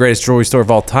ran the greatest jewelry store of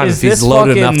all time. Is If he's this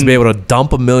loaded enough fucking to be able to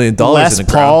dump $1 million Les in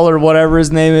the Paul or whatever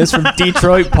his name is from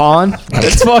Detroit Pawn.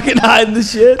 That's fucking hiding the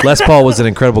shit. ground. Les Paul was an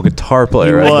incredible guitar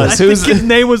player. He right? was. I think his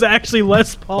name was actually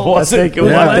Les Paul. I think it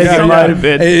Yeah, might have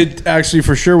been. It actually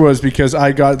for sure was, because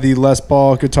I got the Les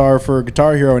Paul guitar for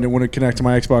Guitar Hero and it wouldn't connect to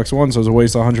my Xbox One, so it was a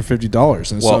waste of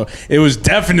 $150. And Well- so it was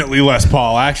definitely Les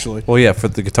Paul, actually. Well, yeah, for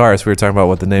the guitarist, we were talking about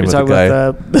what the name We're of the talking guy.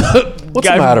 about the What's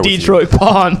guy the matter from with you? Detroit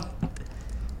Pawn.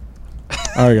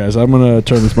 All right, guys, I'm going to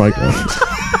turn this mic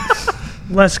off.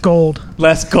 Les Gold.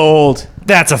 Les Gold.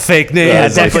 That's a fake name. Yeah,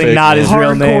 That's a definitely fake not his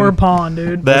real Hardcore name. Pawn,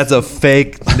 dude. That's a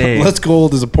fake name. Les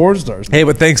Gold is a porn star. Hey,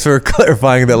 but thanks for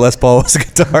clarifying that Les Paul was a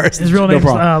guitarist. His real No name's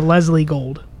problem. Leslie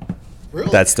Gold. Really?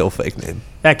 That's still a fake name.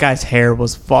 That guy's hair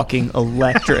was fucking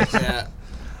electric.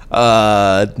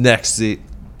 Yeah. Next seat.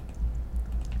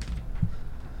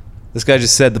 This guy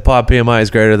just said the pod PMI is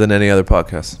greater than any other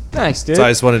podcast. Thanks, dude. So I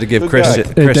just wanted to give Good guy.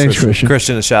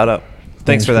 Christian a shout out.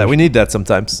 Thanks for that. We need that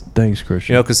sometimes. Thanks,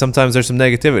 Christian. You know, because sometimes there's some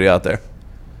negativity out there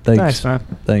Nice, man.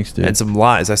 Thanks, dude. and some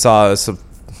lies. I saw some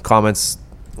comments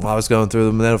while I was going through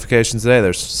the notifications today.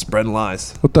 They're spreading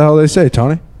lies. What the hell they say,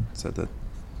 Tony? Said that.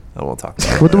 I don't want to talk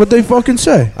about it. What they fucking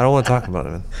say? I don't want to talk about it,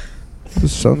 man. The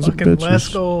sons of Fucking Les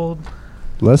bitches. Gold.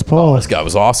 Les Paul. This guy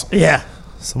was awesome. Yeah.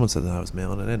 Someone said that I was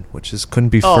mailing it in, which is couldn't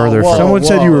be Oh, further whoa. from Someone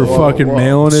said you were fucking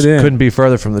mailing it in. couldn't be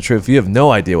further from the truth. You have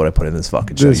no idea what I put in this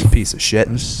fucking show, This- you piece of shit.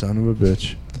 This son of a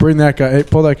bitch. Bring that guy. Hey,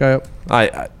 pull that guy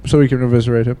up so we can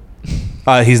eviscerate him.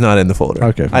 He's not in the folder.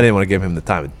 Okay, I fine. didn't want to give him the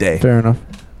time of day. Fair enough.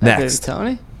 Next.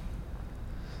 Tony?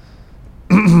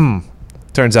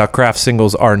 Turns out craft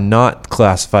singles are not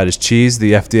classified as cheese.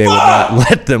 The FDA would not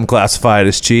let them classify it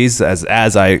as cheese, as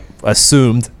I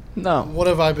assumed. No. What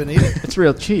have I been eating? It's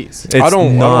real cheese. It's I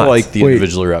don't not. like the Wait.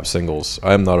 individually wrapped singles.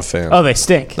 I'm not a fan. Oh, they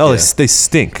stink. No, Yeah. they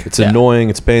stink. It's annoying.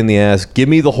 It's a pain in the ass. Give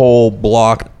me the whole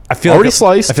block. I feel already like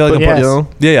sliced. I feel like but, I'm putting,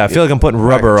 yes. you know, yeah. I feel like I'm putting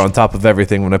rubber Crackers. on top of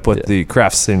everything when I put Yeah. the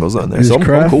craft singles on there. Is so I'm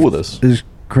Kraft- cool with this. Is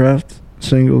Kraft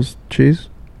singles cheese?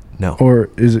 No. Or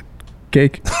is it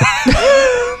cake?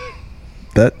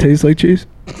 That tastes like cheese?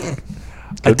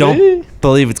 I don't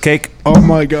believe it's cake Oh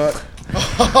my god.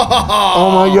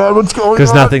 Oh my god, what's going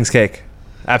because on? nothing's cake.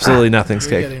 Absolutely nothing's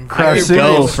You're cake. getting I very could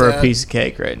go brave, for a Dad. piece of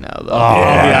cake right now, though.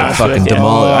 Yeah, fucking with you.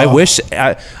 demolish.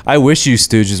 I wish you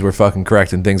stooges were fucking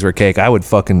correct and things were cake. I would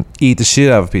fucking eat the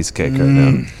shit out of a piece of cake right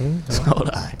now. So would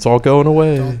I. It's all going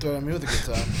away. Don't throw it at me with a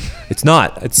good time. It's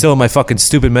not. It's still in my fucking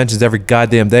stupid mentions every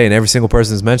goddamn day, and every single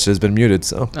person who's mentioned has been muted.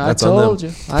 So I that's on them. told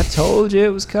you. I told you it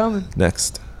was coming.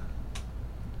 Next.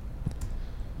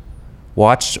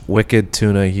 Watch Wicked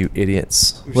Tuna, you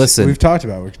idiots. Listen, We've talked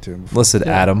about Wicked Tuna before. listen,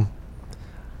 Adam.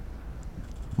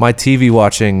 My TV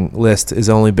watching list is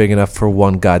only big enough for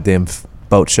one goddamn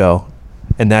boat show,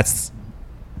 and that's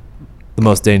the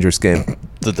most dangerous game.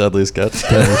 The deadliest catch.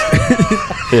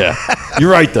 Yeah.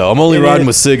 You're right, though. I'm only riding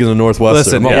with Sig in the Northwest.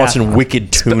 Listen, I'm not yeah. watching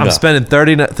Wicked Tuna. I'm spending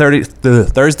 30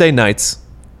 Thursday nights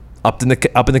up in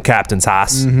the captain's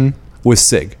house with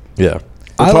Sig. Yeah.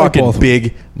 We're I like talking both of them.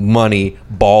 big money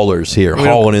ballers here,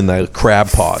 hauling in that crab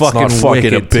pots. Fucking Not fucking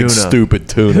a Wicked big Tuna. stupid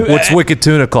tuna. What's Wicked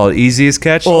Tuna called? Easiest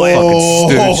catch? Fucking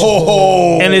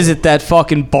stooge. And is it that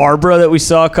fucking Barbara that we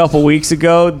saw a couple weeks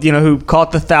ago? You know, who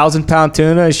caught the 1,000-pound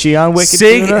tuna? Is she on Wicked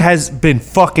Sig Tuna? has been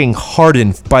fucking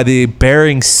hardened by the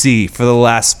Bering Sea for the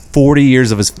last 40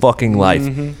 years of his fucking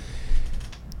life.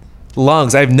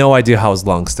 Lungs, I have no idea how his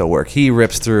lungs still work. He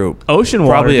rips through Ocean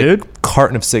water, probably a dude.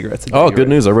 carton of cigarettes a day. Oh, good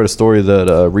news. I read a story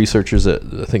that researchers at,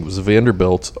 I think it was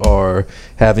Vanderbilt, are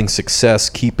having success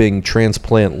keeping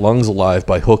transplant lungs alive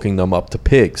by hooking them up to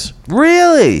pigs.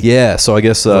 Really? Yeah, so I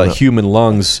guess human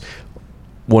lungs,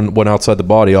 when outside the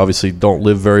body, obviously don't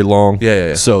live very long.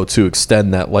 Yeah. So to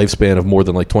extend that lifespan of more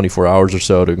than like 24 hours or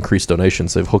so to increase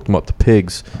donations, they've hooked them up to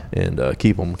pigs and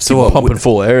keep them what pumping we-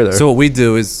 full of air there. So what we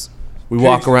do is we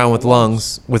walk around with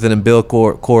lungs with an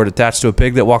umbilical cord attached to a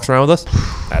pig that walks around with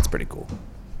us. That's pretty cool.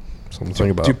 Something to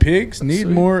think about. Do pigs need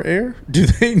more air? Do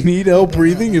they need help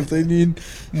breathing if they need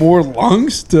more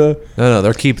lungs to? No,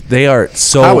 they are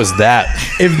so. How is that?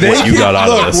 If they What you got out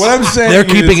of this? What I'm saying They're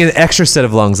is, keeping an extra set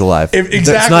of lungs alive. If,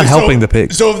 exactly, That's not helping so, the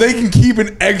pigs. So if they can keep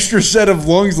an extra set of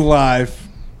lungs alive,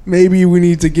 maybe we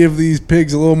need to give these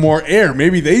pigs a little more air.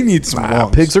 Maybe they need some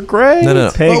lungs. Pigs are great.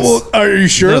 No. Pigs. Well, are you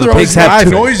sure? No, the They're pigs always have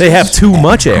making noises. they have too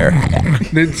much air.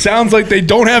 It sounds like they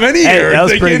don't have any Hey, air. that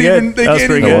was they pretty can't good. even. They That was can't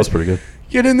pretty even That was pretty good.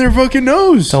 get in their fucking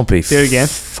nose. Don't be. Do it again.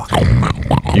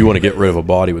 You want to get rid of a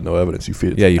body with no evidence? You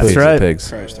feed it. Yeah, you That's feed right. the pigs.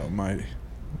 Christ Almighty.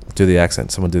 Do the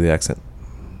accent. Someone do the accent.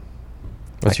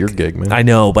 That's your gig, man. I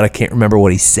know, but I can't remember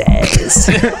what he says.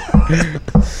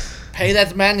 Pay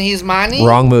that man his money.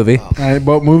 Wrong movie.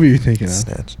 What movie are you thinking of?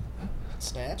 Snatch.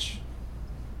 Snatch.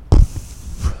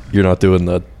 You're not doing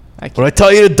the. I can't- When I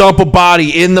tell you to dump a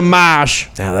body in the mash.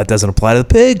 Now that doesn't apply to the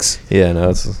pigs. Yeah, no.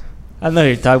 It's I know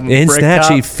you're talking about In Brick Snatch,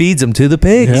 Cop. he feeds them to the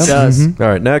pigs. He does. all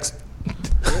right. Next.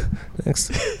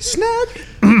 Next.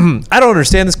 I don't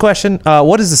understand this question.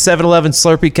 What is the 7-Eleven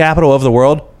Slurpee capital of the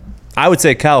world? I would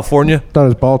say California. Thought it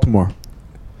was Baltimore.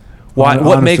 Why? Hon-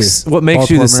 What honestly, makes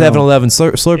you the Baltimore, 7-Eleven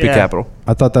Maryland. Slurpee Yeah. capital?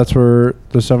 I thought that's where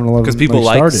the 7-Eleven Because people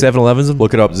like started. 7-Elevens.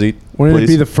 Look it up, Zeke. Wouldn't please.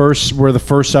 it be the first where the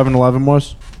first 7-Eleven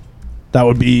was? That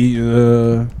would be.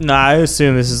 No, I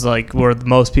assume this is like where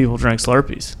most people drink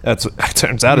Slurpees. That's. It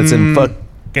turns out it's in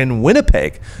fucking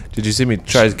Winnipeg. Did you see me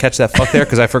try to catch that fuck there?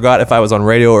 Because I forgot if I was on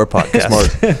radio or a podcast.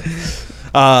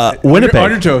 Winnipeg.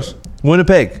 On your toes.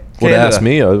 Winnipeg. Would have Canada. asked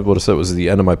me, I would have said it was the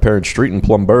end of my parents' street in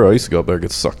Plumboro. I used to go up there,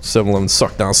 get sucked, 7-Eleven,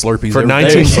 sucked down Slurpees For every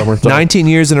 19, day in summertime. 19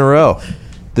 years in a row.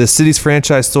 The city's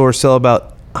franchise stores sell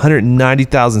about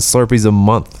 190,000 Slurpees a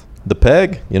month. The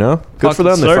peg, you know, good for Fucking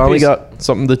them. They finally Slurpees. got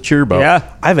something to cheer about.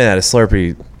 Yeah. I haven't had a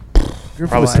Slurpee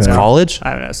probably since Yeah. college. I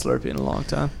haven't had a Slurpee in a long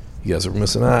time. You guys are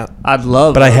missing that. I'd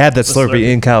love But I a- had that a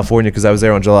Slurpee in California because I was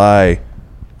there on July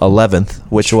 11th,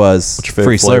 which was What's your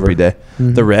free favorite Slurpee flavor?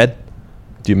 day. The red?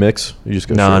 Do you mix? You just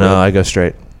go No, straight no, red? I go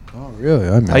straight. Oh, really?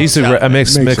 I used to. I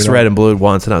mixed Mix it red up. and blue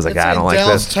once, and I was like, It's I in don't like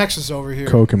Dallas, this. Texas over here.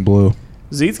 Coke and blue.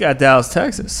 Zeke's got Dallas,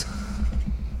 Texas.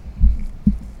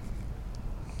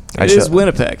 I It is should-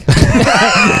 Winnipeg.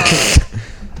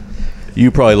 You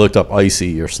probably looked up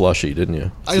icy or slushy, didn't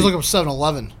you? I just look up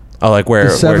 7-Eleven. Oh, like where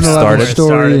it 7-Eleven started.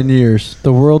 story in years.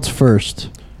 The world's first.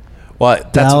 Well,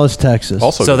 that's Dallas, Texas.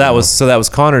 Also, so good that to was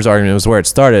Connor's argument. It was where it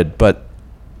started, but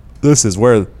this is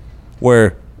where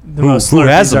The most who Slurpees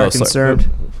has the are most concerned.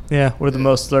 Yeah, where the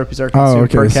most Slurpees are Oh,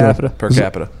 consumed per okay, so- capita. per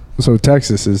capita So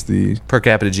Texas is the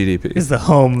GDP. Is the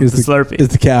home is of the Slurpee. is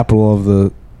the capital of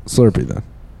the Slurpee then.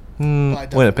 By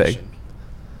Winnipeg.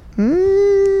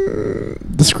 definition.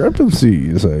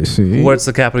 Discrepancies, I see. What's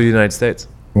the capital of the United States?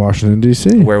 Washington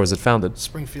D.C. Where was it founded?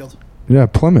 Springfield. Yeah,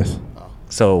 Plymouth.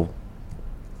 So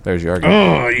there's your argument.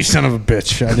 Oh, you son of a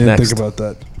bitch! I didn't Next. think about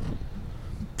that.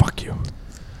 Fuck you.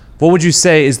 What would you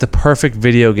say is the perfect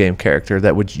video game character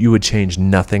that you would change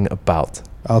nothing about?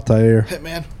 Altair.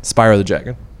 Hitman. Spyro the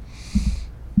Dragon.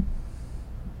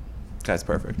 That's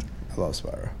perfect. I love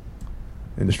Spyro.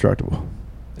 Indestructible.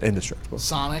 Indestructible.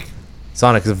 Sonic.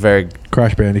 Sonic is a very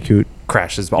Crash Bandicoot.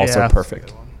 Crash is also Yeah.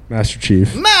 perfect, Master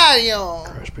Chief. Mario.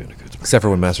 except for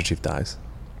when Master Chief dies.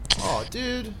 Oh,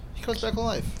 dude. He comes back to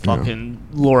life. Fucking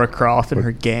Laura Croft and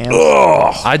her gang.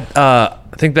 I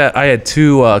think that I had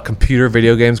two computer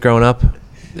video games growing up.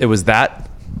 It was that,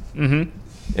 and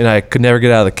I could never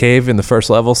get out of the cave in the first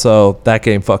level, so that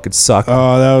game fucking sucked.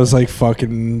 Oh, that was like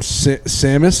fucking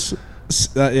Samus.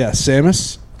 Yeah,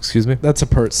 Samus. Excuse me. That's a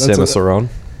Samus Aran.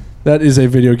 That is a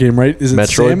video game, right? Is it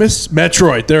Metroid? Samus?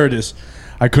 Metroid. There it is.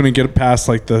 I couldn't get it past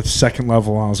like the second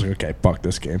level. And I was like, okay, fuck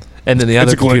this game. And then the It's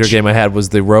other a computer glitch. game I had was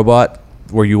the robot,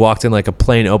 where you walked in like a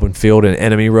plain open field and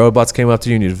enemy robots came up to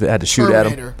you and you had to shoot at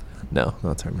them. Terminator. No,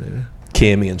 not Terminator.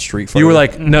 Cammy and Street Fighter. You were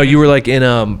like you were like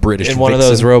in British in one of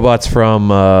those Vixen. robots from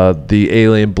the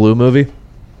Alien Blue movie,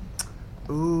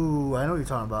 Ooh, I know what you're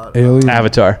talking about. Alien.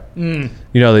 Avatar. You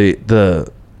know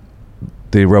the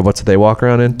robots that they walk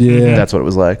around in. Yeah. That's what it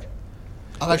was like.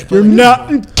 I've actually played that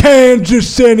in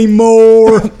Kansas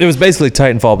anymore. It was basically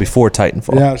Titanfall before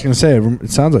Titanfall. Yeah, I was gonna say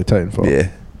it sounds like Titanfall. Yeah.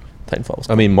 Titanfall was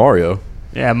I mean, Mario.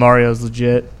 Yeah, Mario's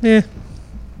legit. yeah.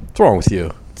 What's wrong with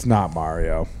you? It's not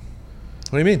Mario.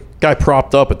 What do you mean? Guy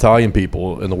propped up Italian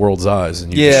people in the world's eyes.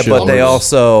 And you Yeah, just shit but on they him.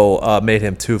 also made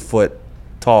him 2 foot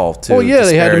tall too. Well, yeah,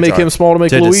 they had to make him small to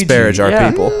make Luigi. disparage our Yeah.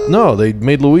 people. No, they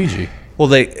made Luigi.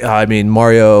 Well, I mean,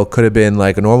 Mario could have been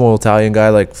like a normal Italian guy,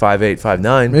 like 5'8",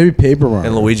 5'9", Maybe Paper Mario.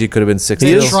 and Luigi could have been 6'2".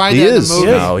 He They is. tried He that in is. the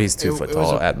movie. No, he's 2 It- foot it was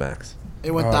tall a- at max.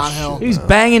 It went downhill. He's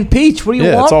banging Peach. What do you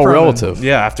Yeah, want it's all from him? relative.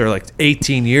 Yeah, after like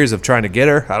 18 years of trying to get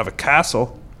her out of a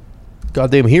castle.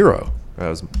 Goddamn hero. That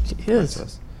was He is.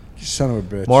 You son of a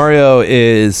bitch. Mario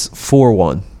is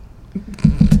 4'1".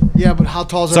 Yeah, but how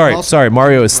tall is everyone else? Sorry,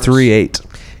 Mario is 3'8".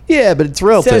 Yeah, but it's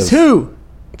relative. Says who?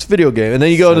 It's a video game. And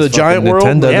then you go to the Sounds giant fucking world. You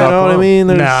Nintendo.com. know what I mean?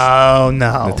 There's No.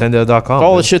 Nintendo.com.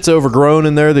 all the shit's overgrown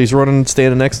in there that he's running,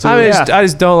 standing next to. I mean, Yeah. I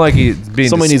just don't like he being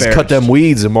Somebody needs to cut disparaged. them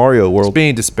weeds in Mario It's World.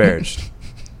 being disparaged.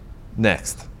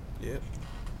 Next.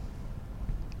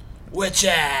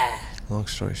 Long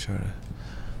story short.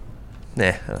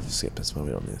 Nah, I'll skip this one.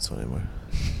 We don't need this one anymore.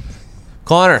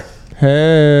 Connor,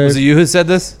 Hey. was it you who said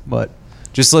this? What?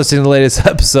 Just listening to the latest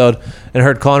episode and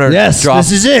heard Connor Yes, drop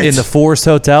this is it. in the Forest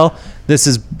Hotel. This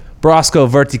is Brasco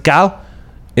Vertical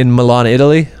in Milan,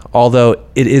 Italy. Although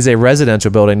it is a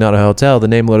residential building, not a hotel, the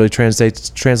name literally translates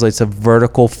to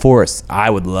vertical forest. I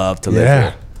would love to live Yeah.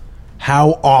 here.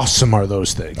 How awesome are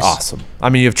those things? Awesome. I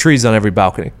mean, you have trees on every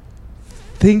balcony.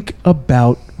 Think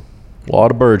about A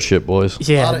lot of bird shit, boys.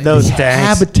 Yeah, those things.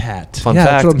 habitat. Fun Yeah,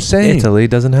 fact, that's what I'm saying. Italy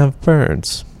doesn't have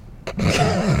birds.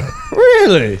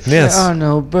 Really? Yes. There are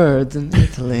no birds in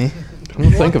Italy. Come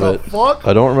to think of it, Fuck.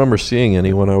 I don't remember seeing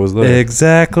any when I was there.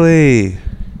 Exactly.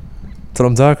 That's what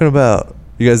I'm talking about.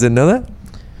 You guys didn't know that?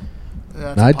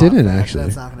 That's I a pop didn't, fact. actually.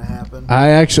 That's not gonna happen.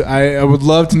 I would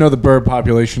love to know the bird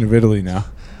population of Italy now.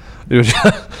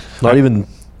 Not even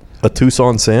a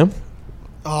Tucson Sam?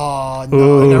 Oh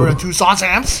no! I never had two Tucson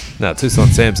Sams. No, Tucson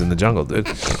Sam's in the jungle, dude.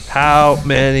 How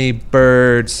many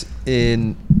birds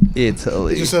in It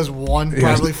Italy? just says one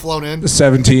probably flown in.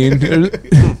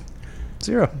 17.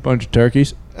 Zero. Bunch of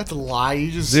turkeys. That's a lie.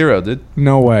 You just Zero, dude.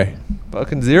 No way.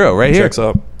 Fucking zero right here. Checks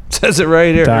up. Says it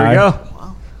right here. Die. There we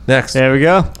go. Next. There we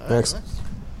go. Next.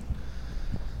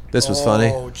 This was funny.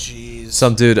 Oh jeez.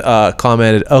 Some dude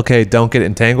commented, "Okay, don't get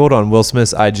entangled" on Will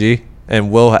Smith's IG,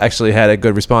 and Will actually had a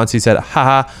good response. He said,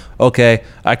 "Haha, okay,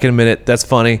 I can admit it. That's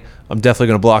funny. I'm definitely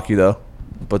gonna block you though."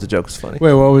 But the joke was funny.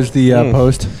 Wait, what was the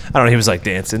post? I don't know. He was like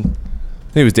dancing.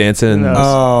 He was dancing. And, knows?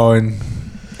 Oh, and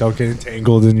don't get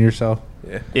entangled in yourself.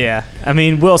 Yeah, I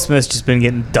mean, Will Smith's just been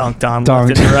getting dunked on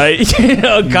Dunked. left and right. You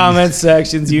know, comment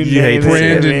sections, you name it.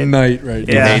 Brandon I mean, Knight right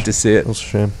you Yeah. hate to see it. That's a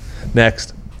shame.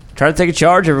 Next. try to take a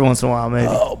charge every once in a while, maybe.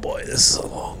 Oh boy, this is a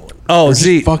long one. Oh, Or just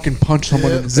Z. fucking punch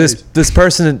someone in the face. This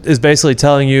person is basically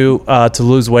telling you to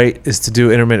lose weight is to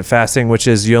do intermittent fasting, which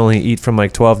is you only eat from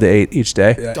like 12 to 8 each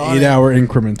day. Yeah, Done 8-hour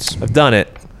increments. I've done it.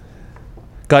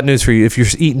 Got news for you. If you're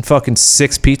eating fucking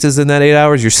 6 pizzas in that 8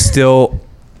 hours, you're still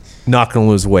not going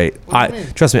to lose weight. What do you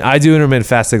mean? Trust me, I do intermittent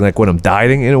fasting like when I'm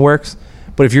dieting and it works.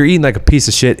 But if you're eating like a piece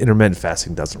of shit, intermittent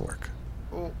fasting doesn't work.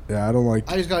 Yeah, I don't like.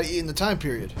 I just gotta eat in the time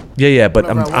period. Yeah, but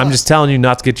Whenever I I'm want. just telling you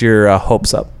not to get your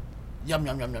hopes up. Yum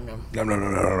yum yum yum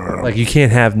yum. Like you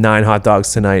can't have 9 hot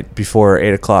dogs tonight before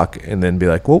 8 o'clock and then be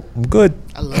like, well, I'm good.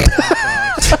 I love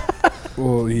hot dogs.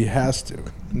 Well, he has to.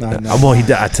 No.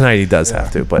 Well, tonight he does have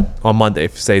to, but on Monday,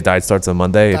 if say diet starts on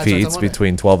Monday, Diet if he starts eats on Monday.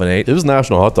 between 12 and 8, It was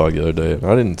National Hot Dog the other day.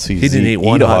 I didn't see He didn't Zeke eat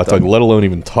one a hot hot dog, dog. let alone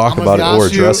even talk I'm about gonna it be or honest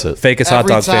with you, address it. fakest hot Every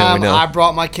dogs fan we time know. I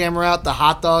brought my camera out, the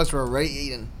hot dogs were already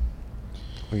eaten.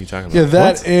 What are you talking about? Yeah,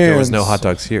 that What? There was and- no hot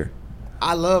dogs here.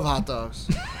 I love hot dogs.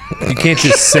 You can't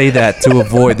just say that to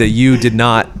avoid that you did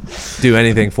not do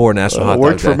anything for National Hot It Dog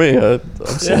worked for Day. me. I'm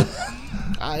saying.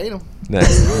 I ate them. No,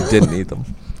 you didn't eat them.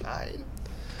 I ate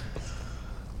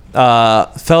 'em.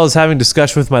 Fellas having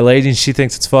discussion with my lady and she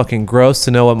thinks it's fucking gross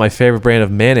to know what my favorite brand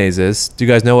of mayonnaise is. Do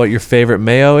you guys know what your favorite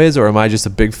mayo is, or am I just a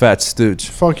big fat stooge?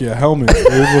 Fuck yeah, helmet, dude.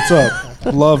 What's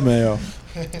up? Love mayo.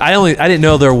 I didn't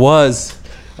know there was.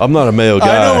 I'm not a mayo guy.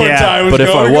 I know where Yeah. Ty was But if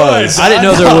I going. Go was- ahead, I didn't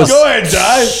know there Ty. was- Go ahead,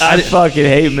 Ty. I fucking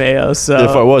hate mayo, so. If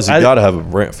I was, you I- got to have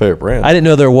a favorite brand. I didn't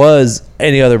know there was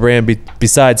any other brand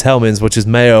besides Hellman's, which is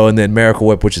mayo, and then Miracle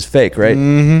Whip, which is fake, right?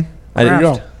 Mm-hmm. I There you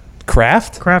didn't. go.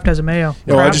 Kraft? Kraft has a mayo.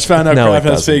 Yo, I Kraft- just found out No, Kraft it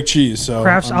has doesn't. fake cheese. So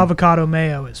Kraft's avocado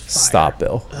mayo is fire. Stop,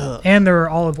 Bill. And they're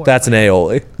olive oil. That's an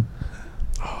aioli.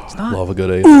 It's not. Love a good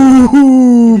eight.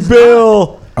 Ooh,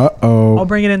 Bill. I'll Uh-oh.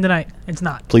 bring it in tonight. It's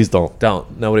not. Please don't.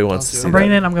 Don't. Nobody wants to see I'm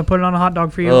bringing that. it in. I'm gonna put it on a hot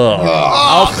dog for you. Ugh.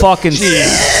 I'll fucking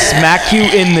smack you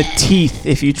in the teeth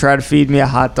if you try to feed me a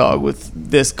hot dog with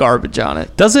this garbage on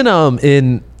it. Doesn't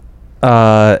in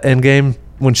Endgame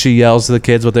when she yells to the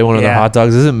kids what they want on their Yeah. hot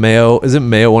dogs? Isn't mayo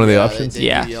one of the Yeah, options? They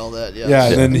Yeah. did yell that. Yeah. Yeah,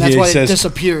 and then And that's he why it says,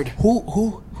 disappeared.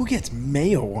 Who gets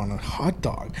mayo on a hot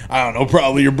dog? I don't know,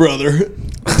 probably your brother.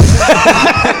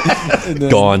 And then,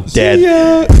 Gone. "See Dead."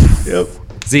 ya." Yep.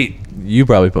 Z, you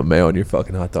probably put mayo on your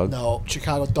fucking hot dog. No,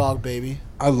 Chicago dog, baby.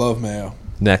 I love mayo.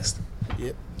 Next.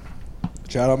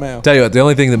 Shout out mayo. Tell you what, the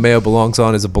only thing that mayo belongs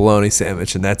on is a bologna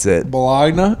sandwich, and that's it.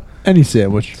 Bologna. Any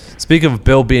sandwich. Speaking of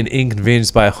Bill being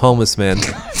inconvenienced by a homeless man.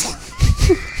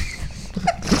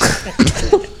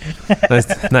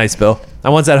 nice, Bill. I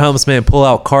once had a homeless man pull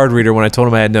out card reader when I told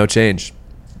him I had no change.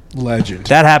 Legend.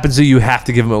 That happens to you, have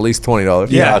to give him at least $20.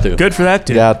 Yeah. Got to. Good for that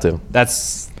dude. Got to.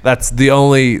 That's That's the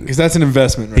only. Because that's an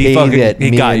investment. Right?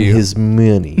 He got you. his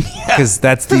money. Because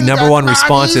that's the number one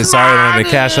response is, sorry, I don't have any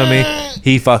cash on me.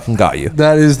 He fucking got you.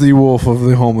 That is the wolf of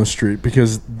the homeless street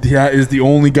because that is the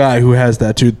only guy who has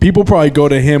that too. People probably go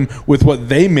to him with what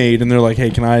they made and they're like, hey,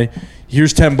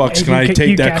 here's $10. Hey, can I you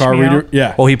take that cash car me reader? out?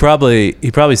 Yeah. Well, he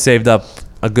probably saved up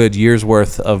a good year's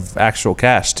worth of actual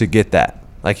cash to get that.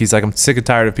 Like, he's like, I'm sick and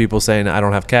tired of people saying I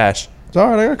don't have cash. It's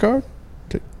all right. I got a card.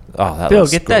 Oh, that Bill,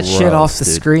 looks get that shit gross, off the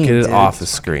dude. screen, Get it dude. off the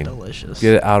screen. Delicious.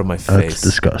 Get it out of my face.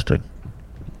 disgusting.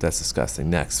 That's disgusting.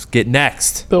 Next. Get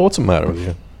next. Bill, what's the matter with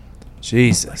you?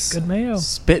 Jesus. Good mayo.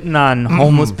 Spitting on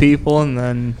homeless people and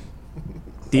then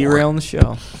derailing the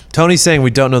show. Tony's saying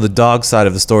we don't know the dog side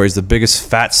of the story is the biggest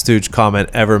fat stooge comment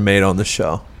ever made on the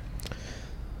show.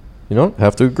 You don't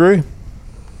have to agree.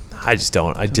 I just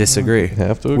don't. I disagree.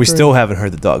 Have to agree. We still haven't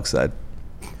heard the dog side.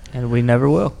 And we never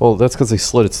will. Well, that's because they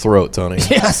slit its throat, Tony.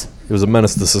 Yes. It was a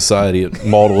menace to society. It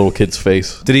mauled a little kid's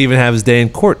face. Did he even have his day in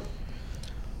court?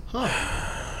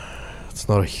 It's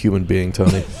not a human being,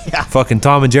 Tony. Fucking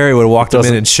Tom and Jerry would have walked him in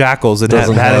Doesn't- shackles and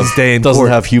had his day in doesn't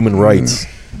court. have human rights.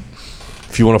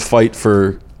 If you want to fight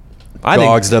for I think-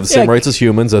 dogs to have the same Yeah. rights as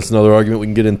humans, that's another argument we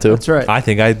can get into. That's right. I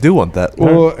think I do want that.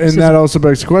 Well, and that also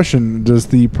begs the question: does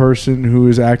the person who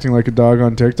is acting like a dog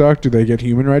on TikTok, do they get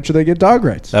human rights or they get dog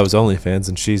rights? That was OnlyFans,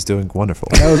 and she's doing wonderful.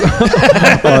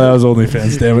 That was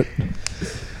OnlyFans. Damn it.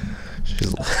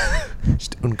 She's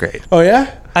doing great. Oh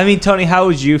yeah. I mean, Tony, how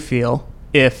would you feel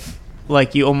if,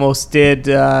 like, you almost did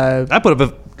I put up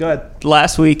a. Go ahead.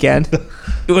 last weekend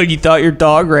when you thought your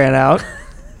dog ran out?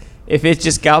 If it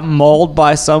just got mauled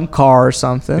by some car or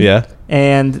something. Yeah.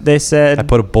 And they said, I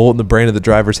put a bullet in the brain of the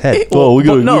driver's head. Oh, we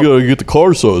Well, gotta, no. we gotta get the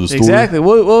car side of the story. exactly.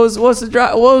 What was the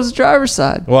driver's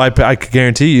side? Well, I could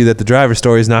guarantee you that the driver's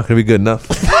story is not going to be good enough.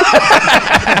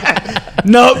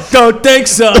 Nope, don't think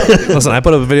so. Listen, I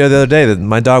put up a video the other day that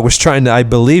my dog was trying to, I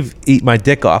believe, eat my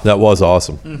dick off. That was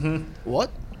awesome.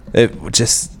 What? It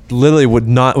just literally was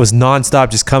nonstop,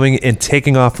 just coming and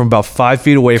taking off from about 5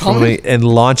 feet away from Coming? me and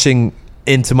launching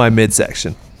into my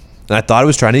midsection. And I thought it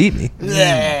was trying to eat me.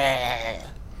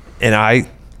 And I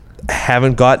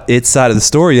haven't got its side of the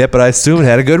story yet, but I assume it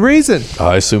had a good reason.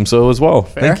 I assume so as well.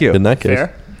 Thank you. In that case.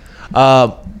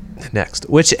 Fair. Next,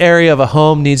 which area of a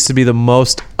home needs to be the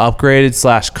most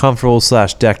upgraded / comfortable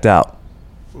 / decked out?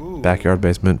 Backyard,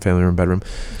 basement, family room, bedroom.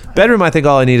 Bedroom, I think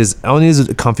all I need is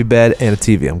a comfy bed and a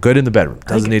TV. I'm good in the bedroom.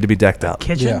 Doesn't need to be decked out.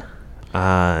 Kitchen.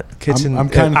 Kitchen. I'm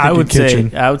kind of I would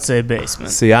kitchen. say I would say basement.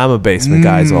 See, I'm a basement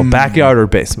guy as well. Backyard or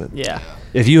basement. Yeah.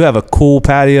 If you have a cool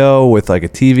patio with like a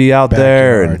TV out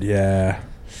there, Backyard, and yeah.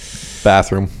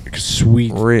 Bathroom.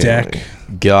 Sweet Really? deck.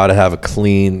 Gotta have a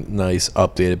clean, nice,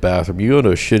 updated bathroom. You go to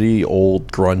a shitty,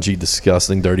 old, grungy,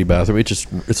 disgusting, dirty bathroom.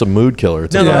 It's a mood killer.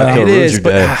 It's no, a no, it it ruins is, your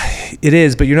but day. it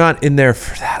is, but you're not in there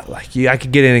for that. Like, I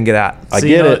could get in and get out. I So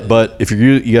get you know- it, but if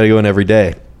you gotta go in every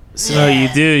day. So what you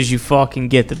do is you fucking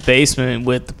get the basement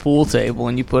with the pool table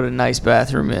and you put a nice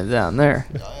bathroom in down there.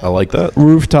 I like that.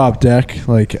 Rooftop deck,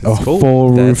 like a cool. full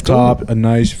That's rooftop, a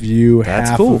nice view,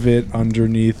 That's half cool. of it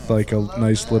underneath like a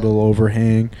nice little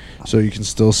overhang, so you can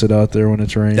still sit out there when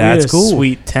it's raining. We had That's a cool.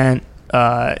 Sweet tent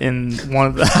in one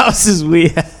of the houses we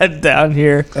had down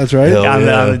here. That's right. Hell On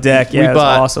yeah. the deck, yeah, it was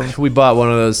awesome. We bought one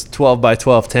of those 12 by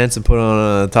 12 tents and put it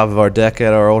on top of our deck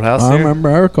at our old house. I here. remember.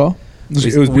 I recall.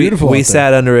 It was beautiful. We out there.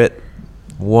 sat under it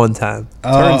one time.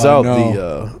 Turns Oh, out no.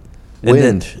 the And then-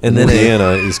 wind and in then it-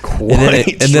 Indiana is quite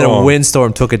And then a strong.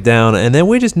 windstorm took it down, and then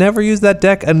we just never used that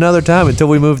deck another time until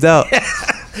we moved out.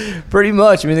 Pretty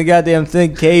much. I mean, the goddamn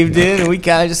thing caved in and we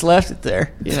kind of just left it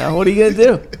there. You know, what are you going to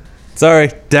do?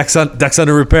 Sorry, deck's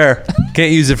under repair.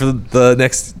 Can't use it for the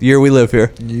next year we live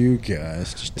here. You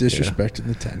guys just disrespecting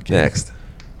the tent. Next.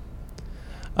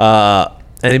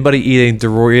 Anybody eating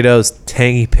Doritos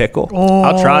tangy pickle? Oh,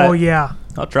 I'll try it. yeah.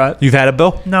 I'll try it. You've had it,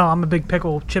 Bill? No, I'm a big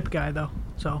pickle chip guy though.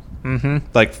 So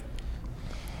Like,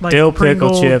 like Dill pickle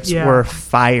Pringle, chips yeah, were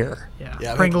fire. yeah.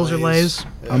 Yeah, Pringles or Lay's.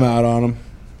 Lay's. I'm out on them.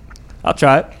 I'll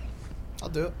try it. I'll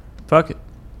do it. Fuck it.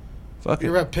 fuck You it.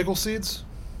 ever have pickle seeds?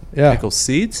 Yeah, Pickle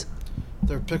seeds?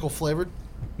 They're pickle flavored.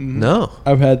 No.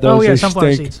 I've had those. Oh yeah, They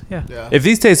sunflower stink. seeds. Yeah. Yeah. If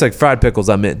these taste like fried pickles,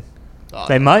 I'm in.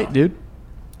 They might, dude.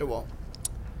 It won't.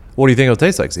 What do you think it'll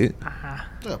taste like, Seed?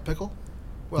 Yeah, pickle.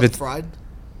 Well, If it's it's- fried.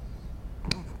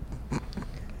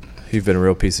 You've been a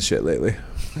real piece of shit lately.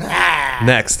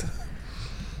 Next.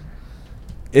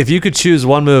 If you could choose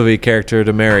one movie character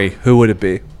to marry, who would it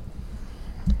be?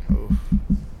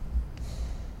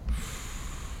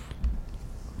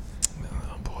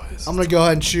 I'm gonna go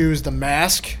ahead and choose The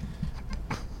Mask,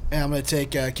 and I'm gonna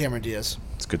take Cameron Diaz.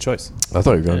 It's a good choice. I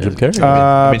thought you were going Jim Carrey.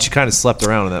 I mean, she kind of slept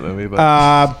around in that movie,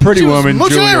 but Pretty She was Woman, smooching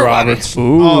Julia everybody. Roberts.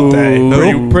 All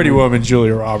day. Pretty Woman,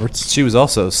 Julia Roberts. she was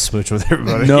also smooching with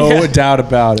everybody. No doubt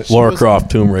about it. Laura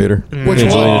Croft, Tomb Raider. Which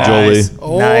Angelina one? Jolie. Nice.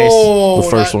 Oh, The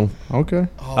first that- one. Okay.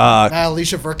 Not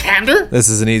Alicia Vikander. This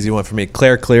is an easy one for me.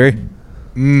 Claire Cleary.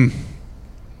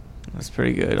 That's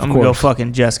pretty good. I'm gonna go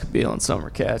fucking Jessica Biel and Summer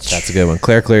Catch. That's a good one.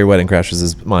 Claire Cleary Wedding Crashers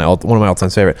is one of my all-time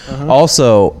favorite.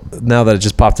 Also, now that it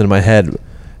just popped into my head,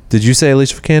 did you say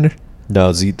Alicia Vikander?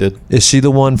 No, Zeke did. Is she the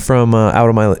one from Out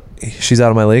of My? She's Out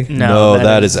of My League. No,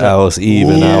 that is Alice Eve,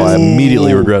 and now I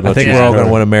immediately regret I not think choosing we're all her.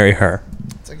 gonna want to marry her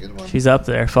That's a good one. She's up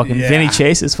there. Fucking Vinny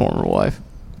Chase's former wife.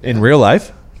 in real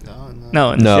life.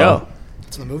 No, in the No. show.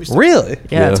 It's in the movie. Stuff. Really?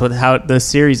 Yeah, that's what how the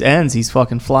series ends. He's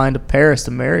fucking flying to Paris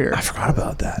to marry her. I forgot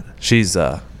about that. She's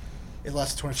It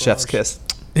lasts 24 Chef's hours. kiss.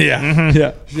 Yeah.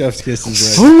 Yeah. Chef's kiss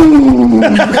is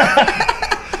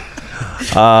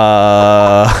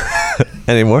right.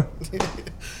 Any more?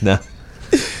 No.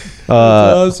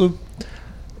 Awesome.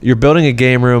 You're building a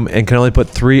game room and can only put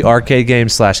 3 arcade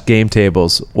games / game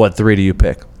tables. What 3 do you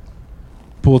pick?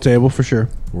 Pool table for sure.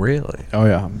 Really? Oh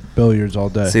yeah, billiards all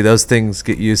day. See, those things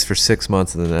get used for 6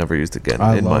 months and then never used again.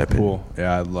 I in love my opinion, pool.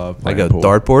 Yeah, I love. I playing go pool.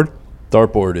 dartboard.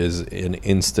 Dartboard is an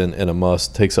instant and a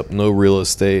must. Takes up no real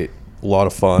estate. A lot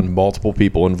of fun. Multiple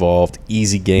people involved.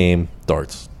 Easy game.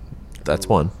 Darts. That's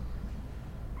one.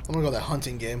 I'm gonna go that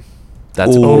hunting game.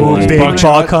 That's Oh, one. big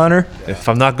Buckshot. buck hunter. If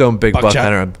I'm not going big buck Buckshot.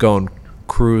 hunter, I'm going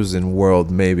cruising world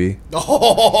maybe.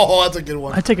 Oh, that's a good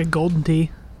one. I take a golden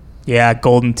tee. Yeah,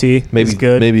 Golden Tee. Maybe is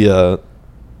good. Maybe a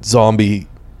zombie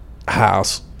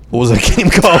house. What was that game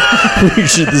called? Where you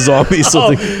shoot the zombies.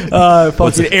 Something.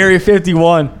 Fucking Area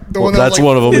 51. The Well, that that's was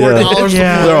one of them, yeah. $4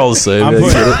 Yeah. They're all the same. I'm Yeah, you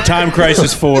get putting it. Time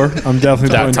Crisis 4. I'm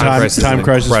definitely Time putting Crisis is Time an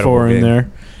Crisis incredible 4 in game.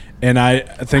 there, and I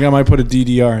think I might put a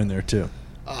DDR in there too.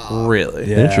 Really?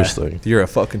 Yeah. Interesting. You're a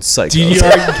fucking psycho.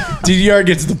 DDR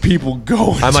gets the people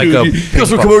going. I might dude. go. You You guys want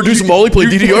to come over and do some Molly play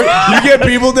DDR? get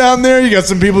people down there. You got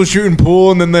some people shooting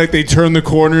pool, and then like they turn the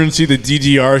corner and see the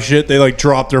DDR shit. They like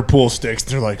drop their pool sticks.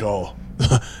 They're like, "Oh,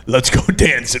 let's go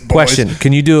dancing." Boys. Question: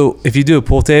 Can you do if you do a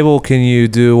pool table? Can you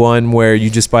do one where you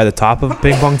just buy the top of a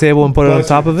ping pong table and put it on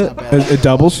top of it? It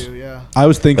doubles. Yeah. I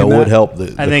was thinking That that. would help.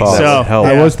 The I think cost. so. help.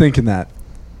 I Yeah. was thinking that,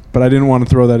 but I didn't want to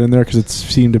throw that in there because it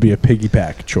seemed to be a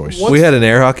piggyback choice. What? We had an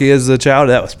air hockey as a child.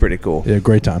 That was pretty cool. Yeah,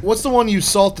 great time. What's the one you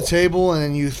salt the table and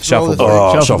then you throw the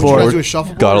Shuffleboard. thing? Oh, Shuffleboard. You guys do a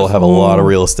shuffleboard? Gotta have a lot of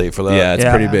real estate for that. Yeah, it's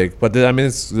Yeah. pretty big. But I mean,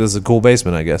 it's a cool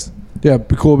basement, I guess. Yeah,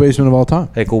 the cool basement of all time.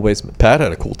 Hey, cool basement. Pat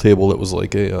had a cool table that was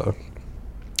like a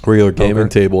regular gaming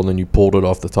table, and then you pulled it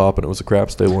off the top, and it was a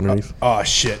craps table underneath. Oh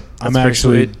shit! I'm pretty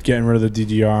actually sweet. getting rid of the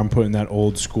DDR. I'm putting that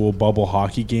old school bubble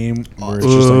hockey game where it's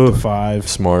just like the 5.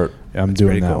 Smart. Yeah, I'm doing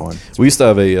pretty that cool. one. We used to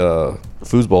have a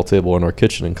foosball table in our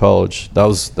kitchen in college. That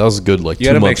was a good like You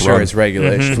got 2 to month make sure run. it's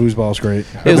regulation. Foosball's great.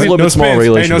 It was a little bit small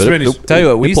regulation. Hey, no but spinnies. it- Tell you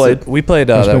what, we played. we played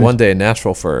that spinach. one day in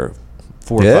Nashville for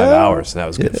 4 or 5 Yeah. hours, and that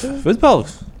was good. Yeah. Football.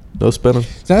 No spinning.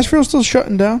 Is Nashville still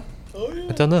shutting down?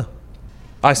 I don't know.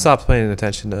 I stopped paying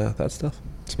attention to that stuff.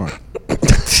 Smart.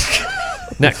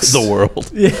 Next, The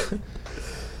world.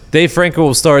 Dave Franco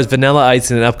will star as Vanilla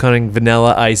Ice in an upcoming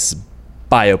Vanilla Ice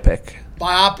biopic.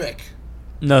 Biopic.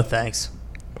 No thanks.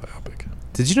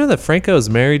 Did you know that Franco is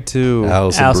married to?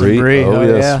 Alison Brie. Oh, Oh,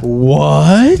 yes. yeah.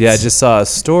 What? Yeah, I just saw a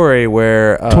story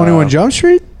where 21 Jump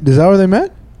Street? Is that where they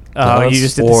met? Oh, you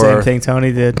just did the Or- same thing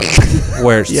Tony did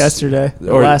where yesterday,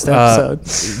 the or, last episode.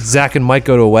 Zach and Mike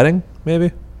go to a wedding,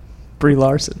 maybe. Brie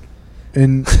Larson,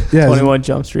 And yeah, 21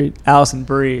 Jump Street. Alison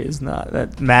Brie is not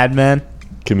that. Mad Men,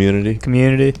 Community.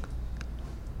 Community,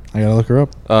 I gotta look her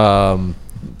up.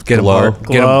 Get him Glow. hard.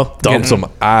 Get him, Glow. Dump some.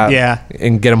 Yeah,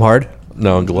 and get him hard.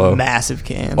 No, glow. massive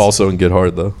cans. Also in Get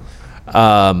Hard though.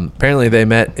 Apparently, they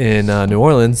met in New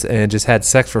Orleans and just had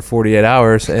sex for 48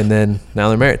 hours, and then now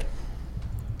they're married.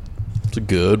 It's a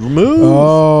good move.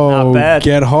 Oh, Not bad.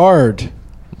 Get Hard.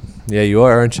 Yeah, you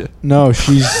are, aren't you? No,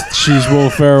 she's Will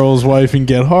Ferrell's wife in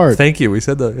Get Hard. Thank you. We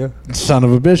said that. Yeah. Son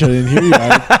of a bitch, I didn't hear you.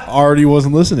 I already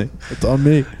wasn't listening. It's on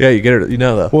me. Yeah, you get it. You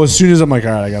know though. Well, as soon as I'm like,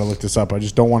 all right, I gotta look this up. I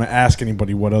just don't want to ask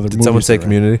anybody what other. Did someone say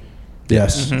Community?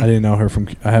 Yes, I didn't know her from.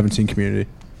 I haven't seen Community.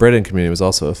 Brett in Community was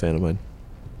also a fan of mine.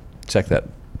 Check that.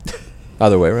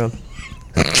 Other way around.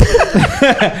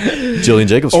 Jillian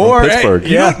Jacobs from Pittsburgh.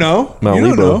 you don't know. Mount you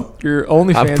don't Nebo. know. Your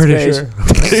OnlyFans I'm pretty page. sure.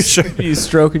 Pretty sure. You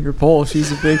stroking your pole.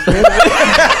 She's a big fan.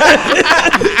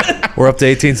 We're up to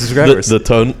 18 subscribers. The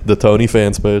Tony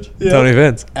fans page. Tony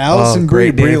Vince. Alison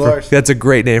Brie, Brie name for- Larson. That's a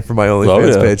great name for my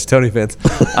OnlyFans yeah. page. Tony Vince.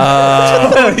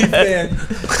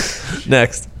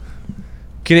 Next.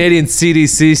 Canadian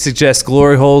CDC suggests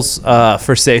glory holes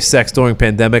for safe sex during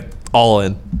pandemic. All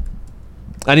in.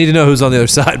 I need to know who's on the other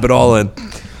side, but all in.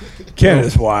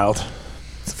 Canada's wild.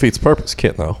 It defeats purpose.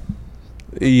 Can't know.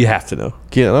 You have to know.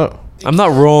 Can't know. I'm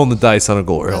not rolling the dice on a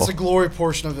glory hole. That's the glory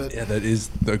portion of it. Yeah, that is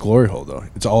the glory hole, though.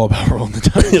 It's all about rolling the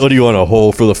dice. What do you want? A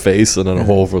hole for the face and then a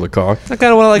hole for the cock? I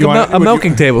kind of want You like want- a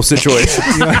milking table situation.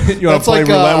 You want to That's play like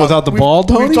roulette without the ball,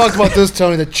 Tony? We talked about this,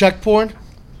 Tony. The check porn.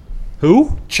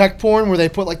 Who? Check porn, where they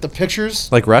put like the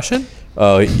pictures. Like Russian?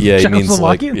 Oh, yeah, he means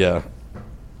like, Czechoslovakia?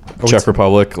 yeah. Czech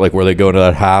Republic, like where they go into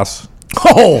that house.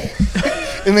 Oh!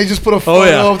 And they just put a photo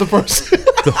yeah. of the person.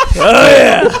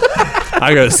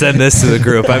 I gotta send this to the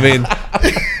group. I mean,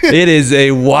 it is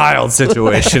a wild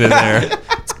situation in there.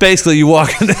 It's basically you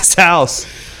walk in this house.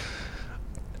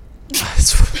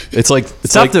 It's like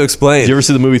It's tough to explain. Did you ever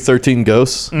see the movie 13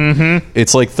 Ghosts? Mm-hmm.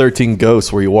 It's like 13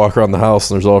 Ghosts where you walk around the house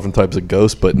and there's all different types of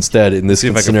ghosts, but instead in this See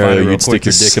if I can scenario find it real you'd quick stick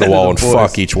your to dick in send a wall to and the boys.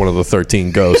 fuck each one of the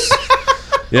 13 ghosts.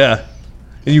 Yeah.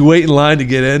 And you wait in line to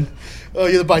get in, Oh,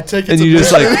 you have to buy tickets. and you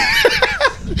just like,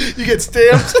 you get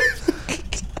stamped.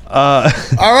 All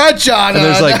right, John. and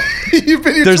there's like, you've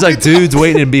been here there's like 20 dudes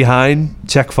waiting in behind.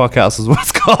 Check fuck house is what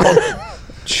it's called.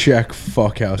 Check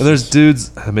fuck house. And there's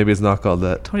dudes. Maybe it's not called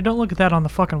that. Tony, don't look at that on the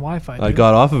fucking Wi-Fi. I dude.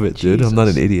 got off of it, dude. I'm not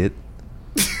an idiot.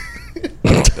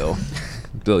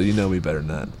 Bill, you know me better than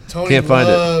that. Tony Can't find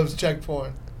it. loves check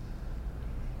porn.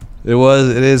 It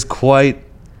is quite.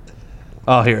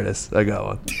 Oh, here it is. I got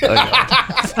one.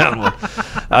 Found one.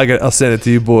 I'll send it to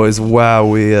you boys while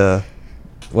we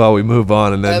move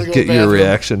on and I had then to go get to the your bathroom.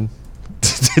 reaction.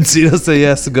 Did Zito say he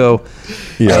has to go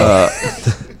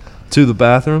to the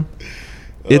bathroom?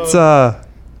 It's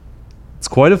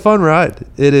quite a fun ride.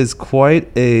 It is quite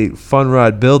a fun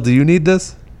ride. Bill, do you need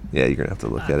this? Yeah, you're gonna have to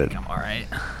look at it. I'm all right.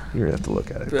 You're gonna have to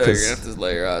look at it. You're gonna 'cause- have to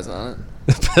lay your eyes on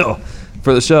it. Bill,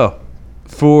 for the show.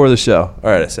 All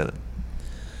right, I sent it.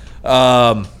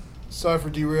 Sorry for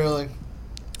derailing.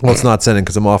 Well, it's not sending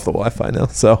because I'm off the Wi-Fi now.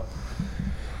 So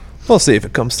we'll see if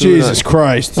it comes through. Jesus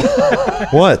Christ.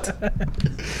 What?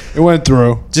 It went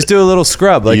through. Just do a little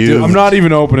scrub. Like, You- I'm not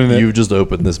even opening it. You just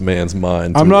opened this man's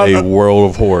mind to I'm not- a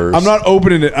world of horrors. I'm not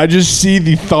opening it. I just see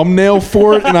the thumbnail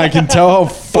for it, and I can tell how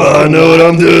far. I know what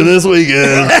I'm doing this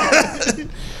weekend.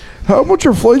 How much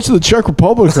are flights to the Czech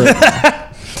Republic right now?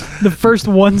 The first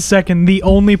 1 second, the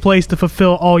only place to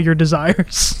fulfill all your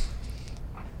desires.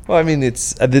 well, I mean,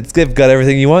 it's they've got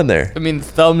everything you want there. I mean, the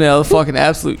thumbnail, the fucking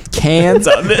absolute cans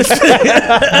on this.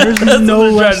 There's no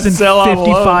less than sell off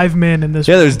 55 men in this.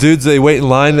 Yeah, there's dudes. They wait in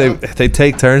line. They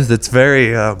take turns. That's very.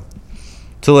 It's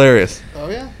hilarious. Oh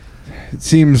yeah. It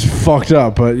seems fucked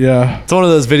up, but yeah. It's one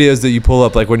of those videos that you pull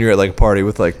up like when you're at like a party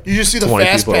with like. You just see the 20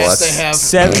 fast people pass watch. they have.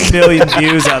 7 billion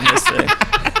views on this thing.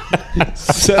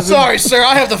 Sorry, sir.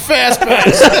 I have the fast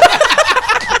pass.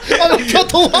 I'm gonna cut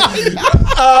the line.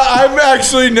 I'm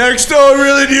actually next. Oh,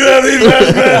 really? Do you have any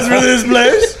fast pass for this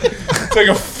place? It's like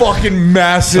a fucking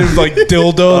massive like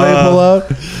dildo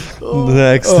they pull out.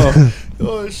 Next.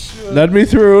 Oh shit. Let me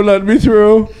through. Let me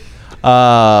through.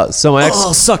 So my ex.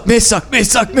 Oh, suck me, suck me,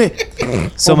 suck me.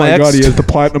 So Oh my god, he has the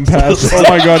platinum pass. Oh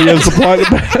my god, he has the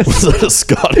platinum pass. Was that a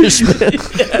Scottish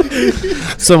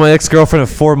man? So my ex-girlfriend of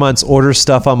 4 months orders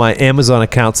stuff on my Amazon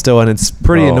account still, and it's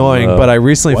pretty Oh, annoying. no. But I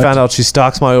recently What? found out she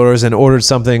stalks my orders and ordered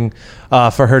something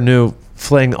for her new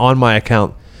fling on my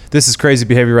account. This is crazy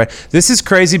behavior, right? This is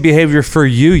crazy behavior for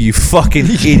you, you fucking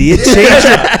idiot.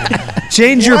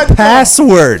 Change your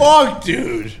password. Fuck,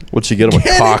 dude. What'd she get him,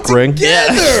 a cock ring?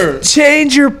 Together.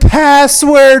 Change your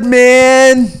password,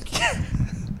 man.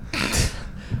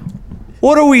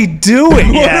 What are we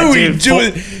doing? What are we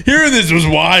doing? Hearing this was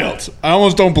wild. I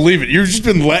almost don't believe it. You've just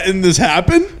been letting this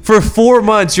happen? For 4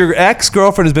 months, your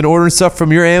ex-girlfriend has been ordering stuff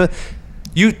from your Amazon.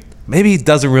 Maybe he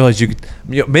doesn't realize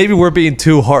maybe we're being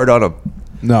too hard on him.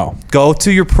 No. Go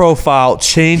to your profile,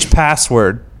 change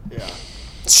password. Yeah.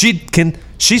 She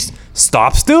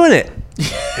stops doing it.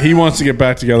 He wants to get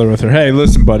back together with her. Hey,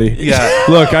 listen, buddy. Yeah.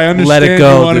 Look, I understand Let it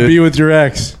go, you want to dude. be with your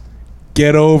ex.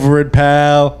 Get over it,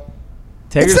 pal.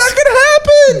 Take It's your, not going to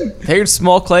happen. take your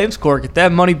small claims court, get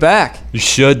that money back. You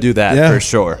should do that Yeah. for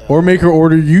sure. Or make her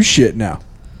order you shit now.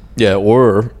 Yeah,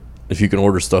 or if you can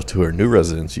order stuff to her new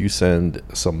residence, you send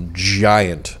some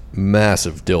giant,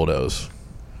 massive dildos.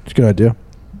 It's a good idea.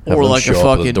 Have Or them like a show up at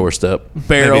the fucking doorstep.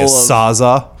 barrel Maybe a of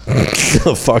sawzall.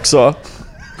 A fuck saw.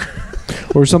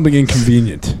 Or something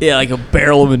inconvenient. like a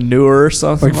barrel of manure or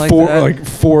something like that.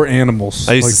 four animals.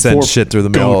 I used to send four shit through the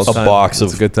mail all the A time. box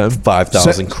It's of a good time.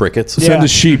 5,000 crickets. Send a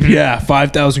sheep. Yeah,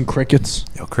 5,000 crickets.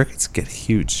 Yo, crickets get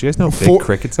huge. You guys know big Four-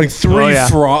 crickets? Like three yeah.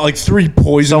 like three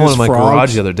poisonous Someone in my frogs.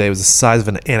 garage the other day was the size of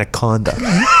an anaconda.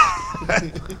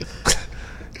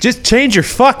 Just change your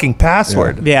fucking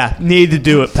password. Yeah, need to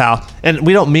do it, pal. And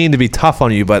we don't mean to be tough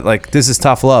on you, but like this is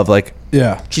tough love. Like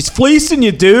Yeah. She's fleecing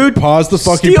you, dude. Pause the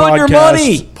fucking Stealing podcast. your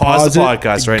money. Pause the it,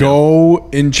 podcast right now. Go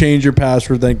and change your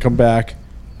password, then come back.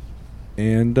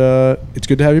 And it's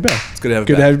good to have you back. It's good to have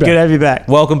Good you to back. have you back. Good to have you back.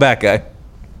 Welcome back, guy.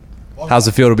 How's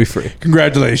it feel to be free?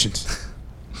 Congratulations.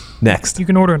 Next. You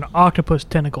can order an octopus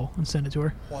tentacle and send it to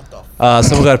her. What the f-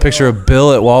 Someone got a picture of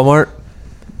Bill at Walmart.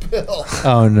 Bill?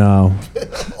 Oh no.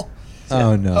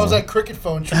 Oh no. How was that cricket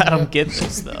phone? I don't get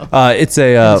this though. It's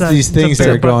a These things that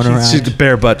are going around. she's the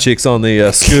bare butt cheeks on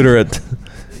the scooter at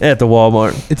the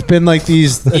Walmart. It's been like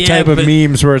these. Yeah, Type of but-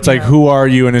 memes where it's like, who are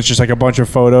you? And it's just like a bunch of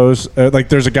photos. Like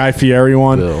there's a Guy Fieri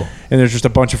one, Bill. and there's just a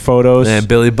bunch of photos And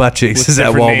Billy Butt Cheeks with is at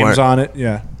different names Walmart. on it.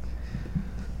 Yeah.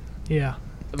 Yeah.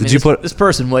 I mean, you this, put- this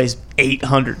person weighs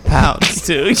 800 pounds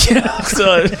too? You know,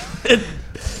 so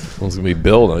It's gonna be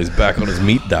Bill now. He's back on his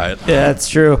meat diet. yeah, that's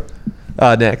true.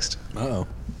 Next. Oh.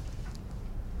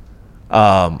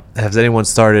 Has anyone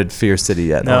started Fear City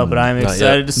yet? No, but I'm not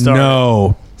excited yet. to start.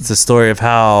 No. It's a story of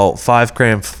how five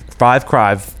crime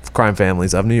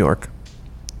families of New York,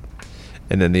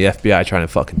 and then the FBI trying to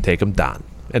fucking take them down.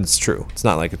 And it's true. It's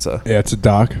not like it's a Yeah, it's a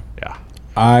doc. yeah.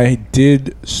 I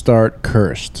did start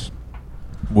Cursed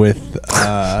with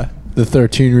the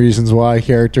 13 Reasons Why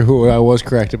character who I was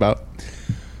correct about.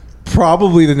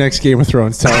 Probably the next Game of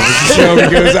Thrones television show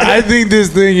because I think this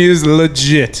thing is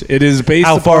legit. It is based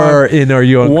How far upon in are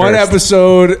you on one Cursed?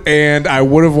 episode, and I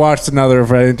would have watched another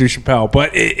if I didn't do Chappelle.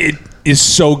 But it is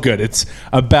so good. It's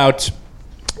about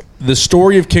the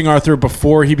story of King Arthur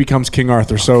before he becomes King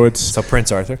Arthur. So it's So Prince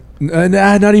Arthur.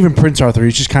 not even Prince Arthur.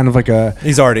 He's just kind of like a.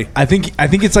 He's already. I think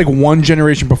it's like one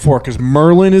generation before because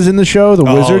Merlin is in the show, the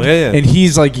wizard, yeah, yeah. and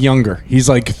he's like younger. He's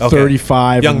like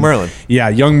 35. Young and- Merlin. Yeah,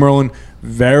 young Merlin.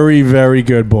 Very, very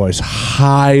good, boys.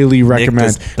 Highly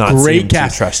recommend. does not seem Great to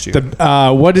cast. trust you.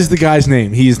 What is the guy's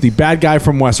name? He's the bad guy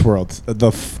from Westworld.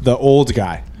 The old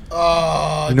guy.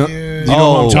 Oh, You know, dude. you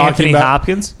know who I'm Oh. talking Anthony about?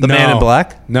 Hopkins. The Man in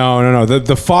Black? No.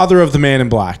 The father of the Man in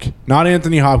Black, not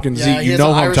Anthony Hopkins. Yeah, he you has know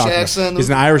an who I'm Irish talking accent. about. He's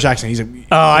an Irish accent. He's a.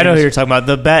 Oh, I know who you're talking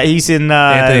about. He's in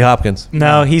Anthony Hopkins.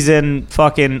 No, he's in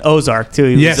fucking Ozark too.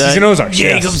 He Yes, was, he's in Ozark,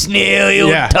 yes. Jacob Snell, you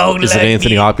Yeah. don't Is it let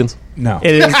Anthony me- Hopkins? No.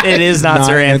 It is not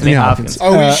Sir Anthony Hopkins.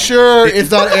 Are we sure it's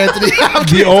not Anthony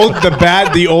Hopkins?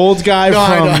 The old guy No,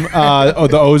 I from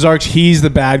the Ozarks. He's the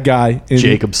bad guy. In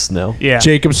Jacob Snell. Yeah.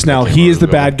 Jacob Snell. He is the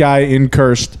bad guy in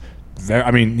Cursed.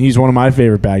 He's one of my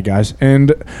favorite bad guys.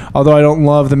 And although I don't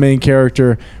love the main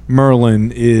character,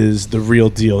 Merlin is the real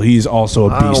deal. He's also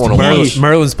a I don't beast. wanna watch-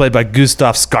 Merlin's played by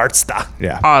Gustav Skarsgård.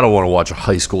 Yeah. I don't want to watch a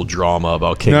high school drama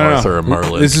about King Arthur and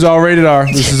Merlin. This is all rated R.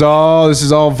 This is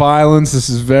all violence. This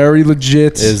is very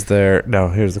legit. Is there? No.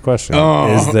 Here's the question.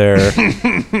 Oh. Is there?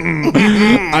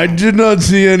 I did not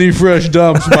see any fresh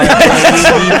dumps by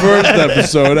the first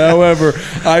episode. However,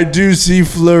 I do see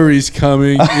flurries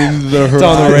coming in the horizon. It's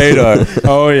on the radar.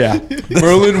 Oh yeah,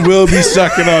 Merlin will be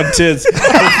sucking on tits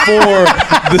before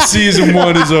the season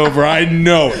 1 is over. I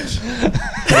know it.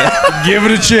 Give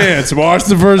it a chance. Watch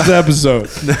the first episode.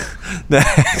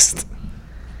 Next.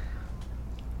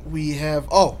 We have.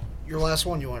 Your last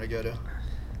one you want to go to?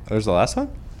 There's the last one.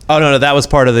 Oh no, that was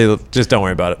part of the. Just don't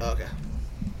worry about it. Okay.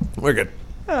 We're good.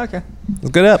 Oh, okay.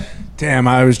 Let's get up. Damn,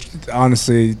 I was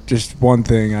honestly just one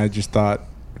thing. I just thought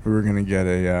we were gonna get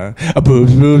a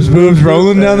boobs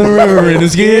rolling down the river in a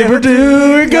skip or two.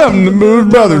 Here come the Boobs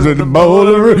Brothers in the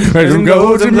boulder, raise them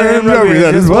goats and lamb rubber.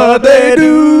 That is what they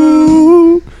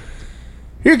do.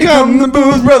 Here come the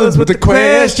Boobs Brothers with a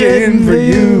question for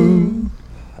you.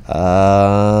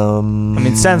 I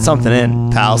mean, send something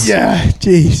in, pals. Yeah,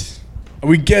 jeez.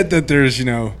 We get that there's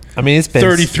I mean, it's been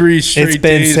 33 straight It's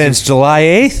been days since of- July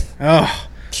 8th. Oh.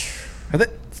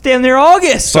 It's damn near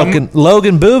August. Fucking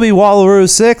Logan Booby Wallaroo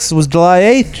 6 was July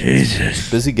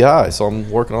 8th. busy guy, so I'm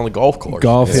working on the golf course.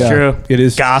 Golf, It's yeah. true. It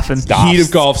is Goffin. heat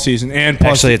of golf season, and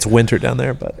plus Actually, it's winter down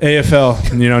there, but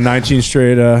AFL.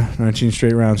 19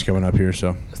 straight rounds coming up here.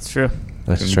 So It's true.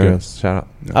 that's Gonna true. do. Shout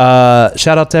out.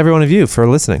 Shout out to every one of you for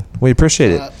listening. We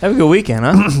appreciate it. Have a good weekend,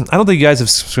 huh? I don't think you guys have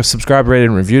subscribed, rated,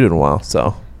 and reviewed in a while.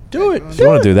 So do it. if you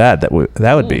want to do that,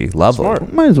 that would be lovely.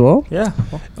 Might as well. Yeah.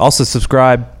 Also,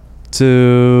 subscribe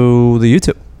to the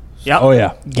YouTube. Yep. Oh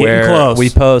yeah. Getting where close. we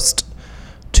post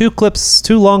two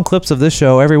long clips of this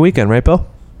show every weekend, right, Bill?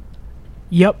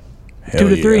 Yep. 2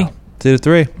 to 3. 2 to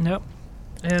 3. Yep.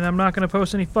 And I'm not going to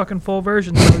post any fucking full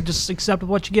versions, so just accept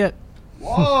what you get.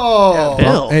 Whoa.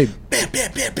 Bill. Hey,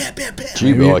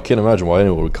 Gee, Bill, I can't imagine why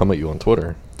anyone would come at you on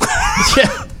Twitter.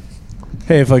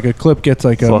 Hey, if like a clip gets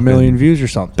like a Fucking million views or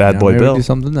something, Bad Boy maybe Bill. do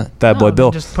something then. Bad Boy No,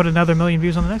 Bill. Just put another million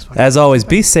views on the next one. As always,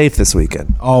 be safe this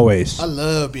weekend. Always. I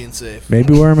love being safe.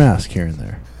 Maybe wear a mask here and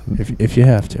there, if you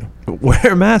have to.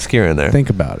 Wear a mask here and there. Think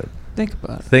about it. Think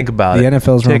about it. Think about The it.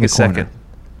 NFL's Take around a the corner.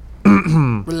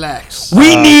 second. Relax.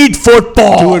 We need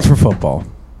football. Do it for football.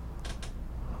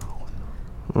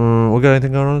 We got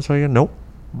anything going on this weekend? Nope.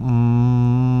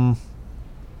 I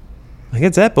think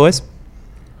it's that, boys.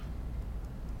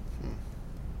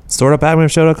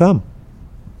 Store.batmanshow.com.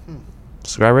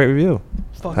 Subscribe, rate, review.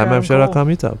 Fuck Adam Batmanshow.com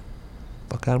YouTube.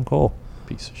 Fuck Adam Cole.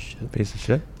 Piece of shit. Piece of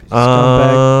shit.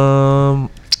 scumbag.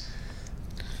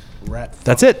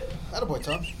 That's it. Attaboy,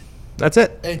 Tom. That's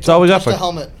it. Hey, That's all we got touch for the you.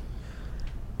 helmet.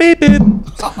 Beep, beep. We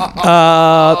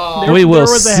will There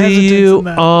was a see hesitance you in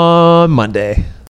that. on Monday.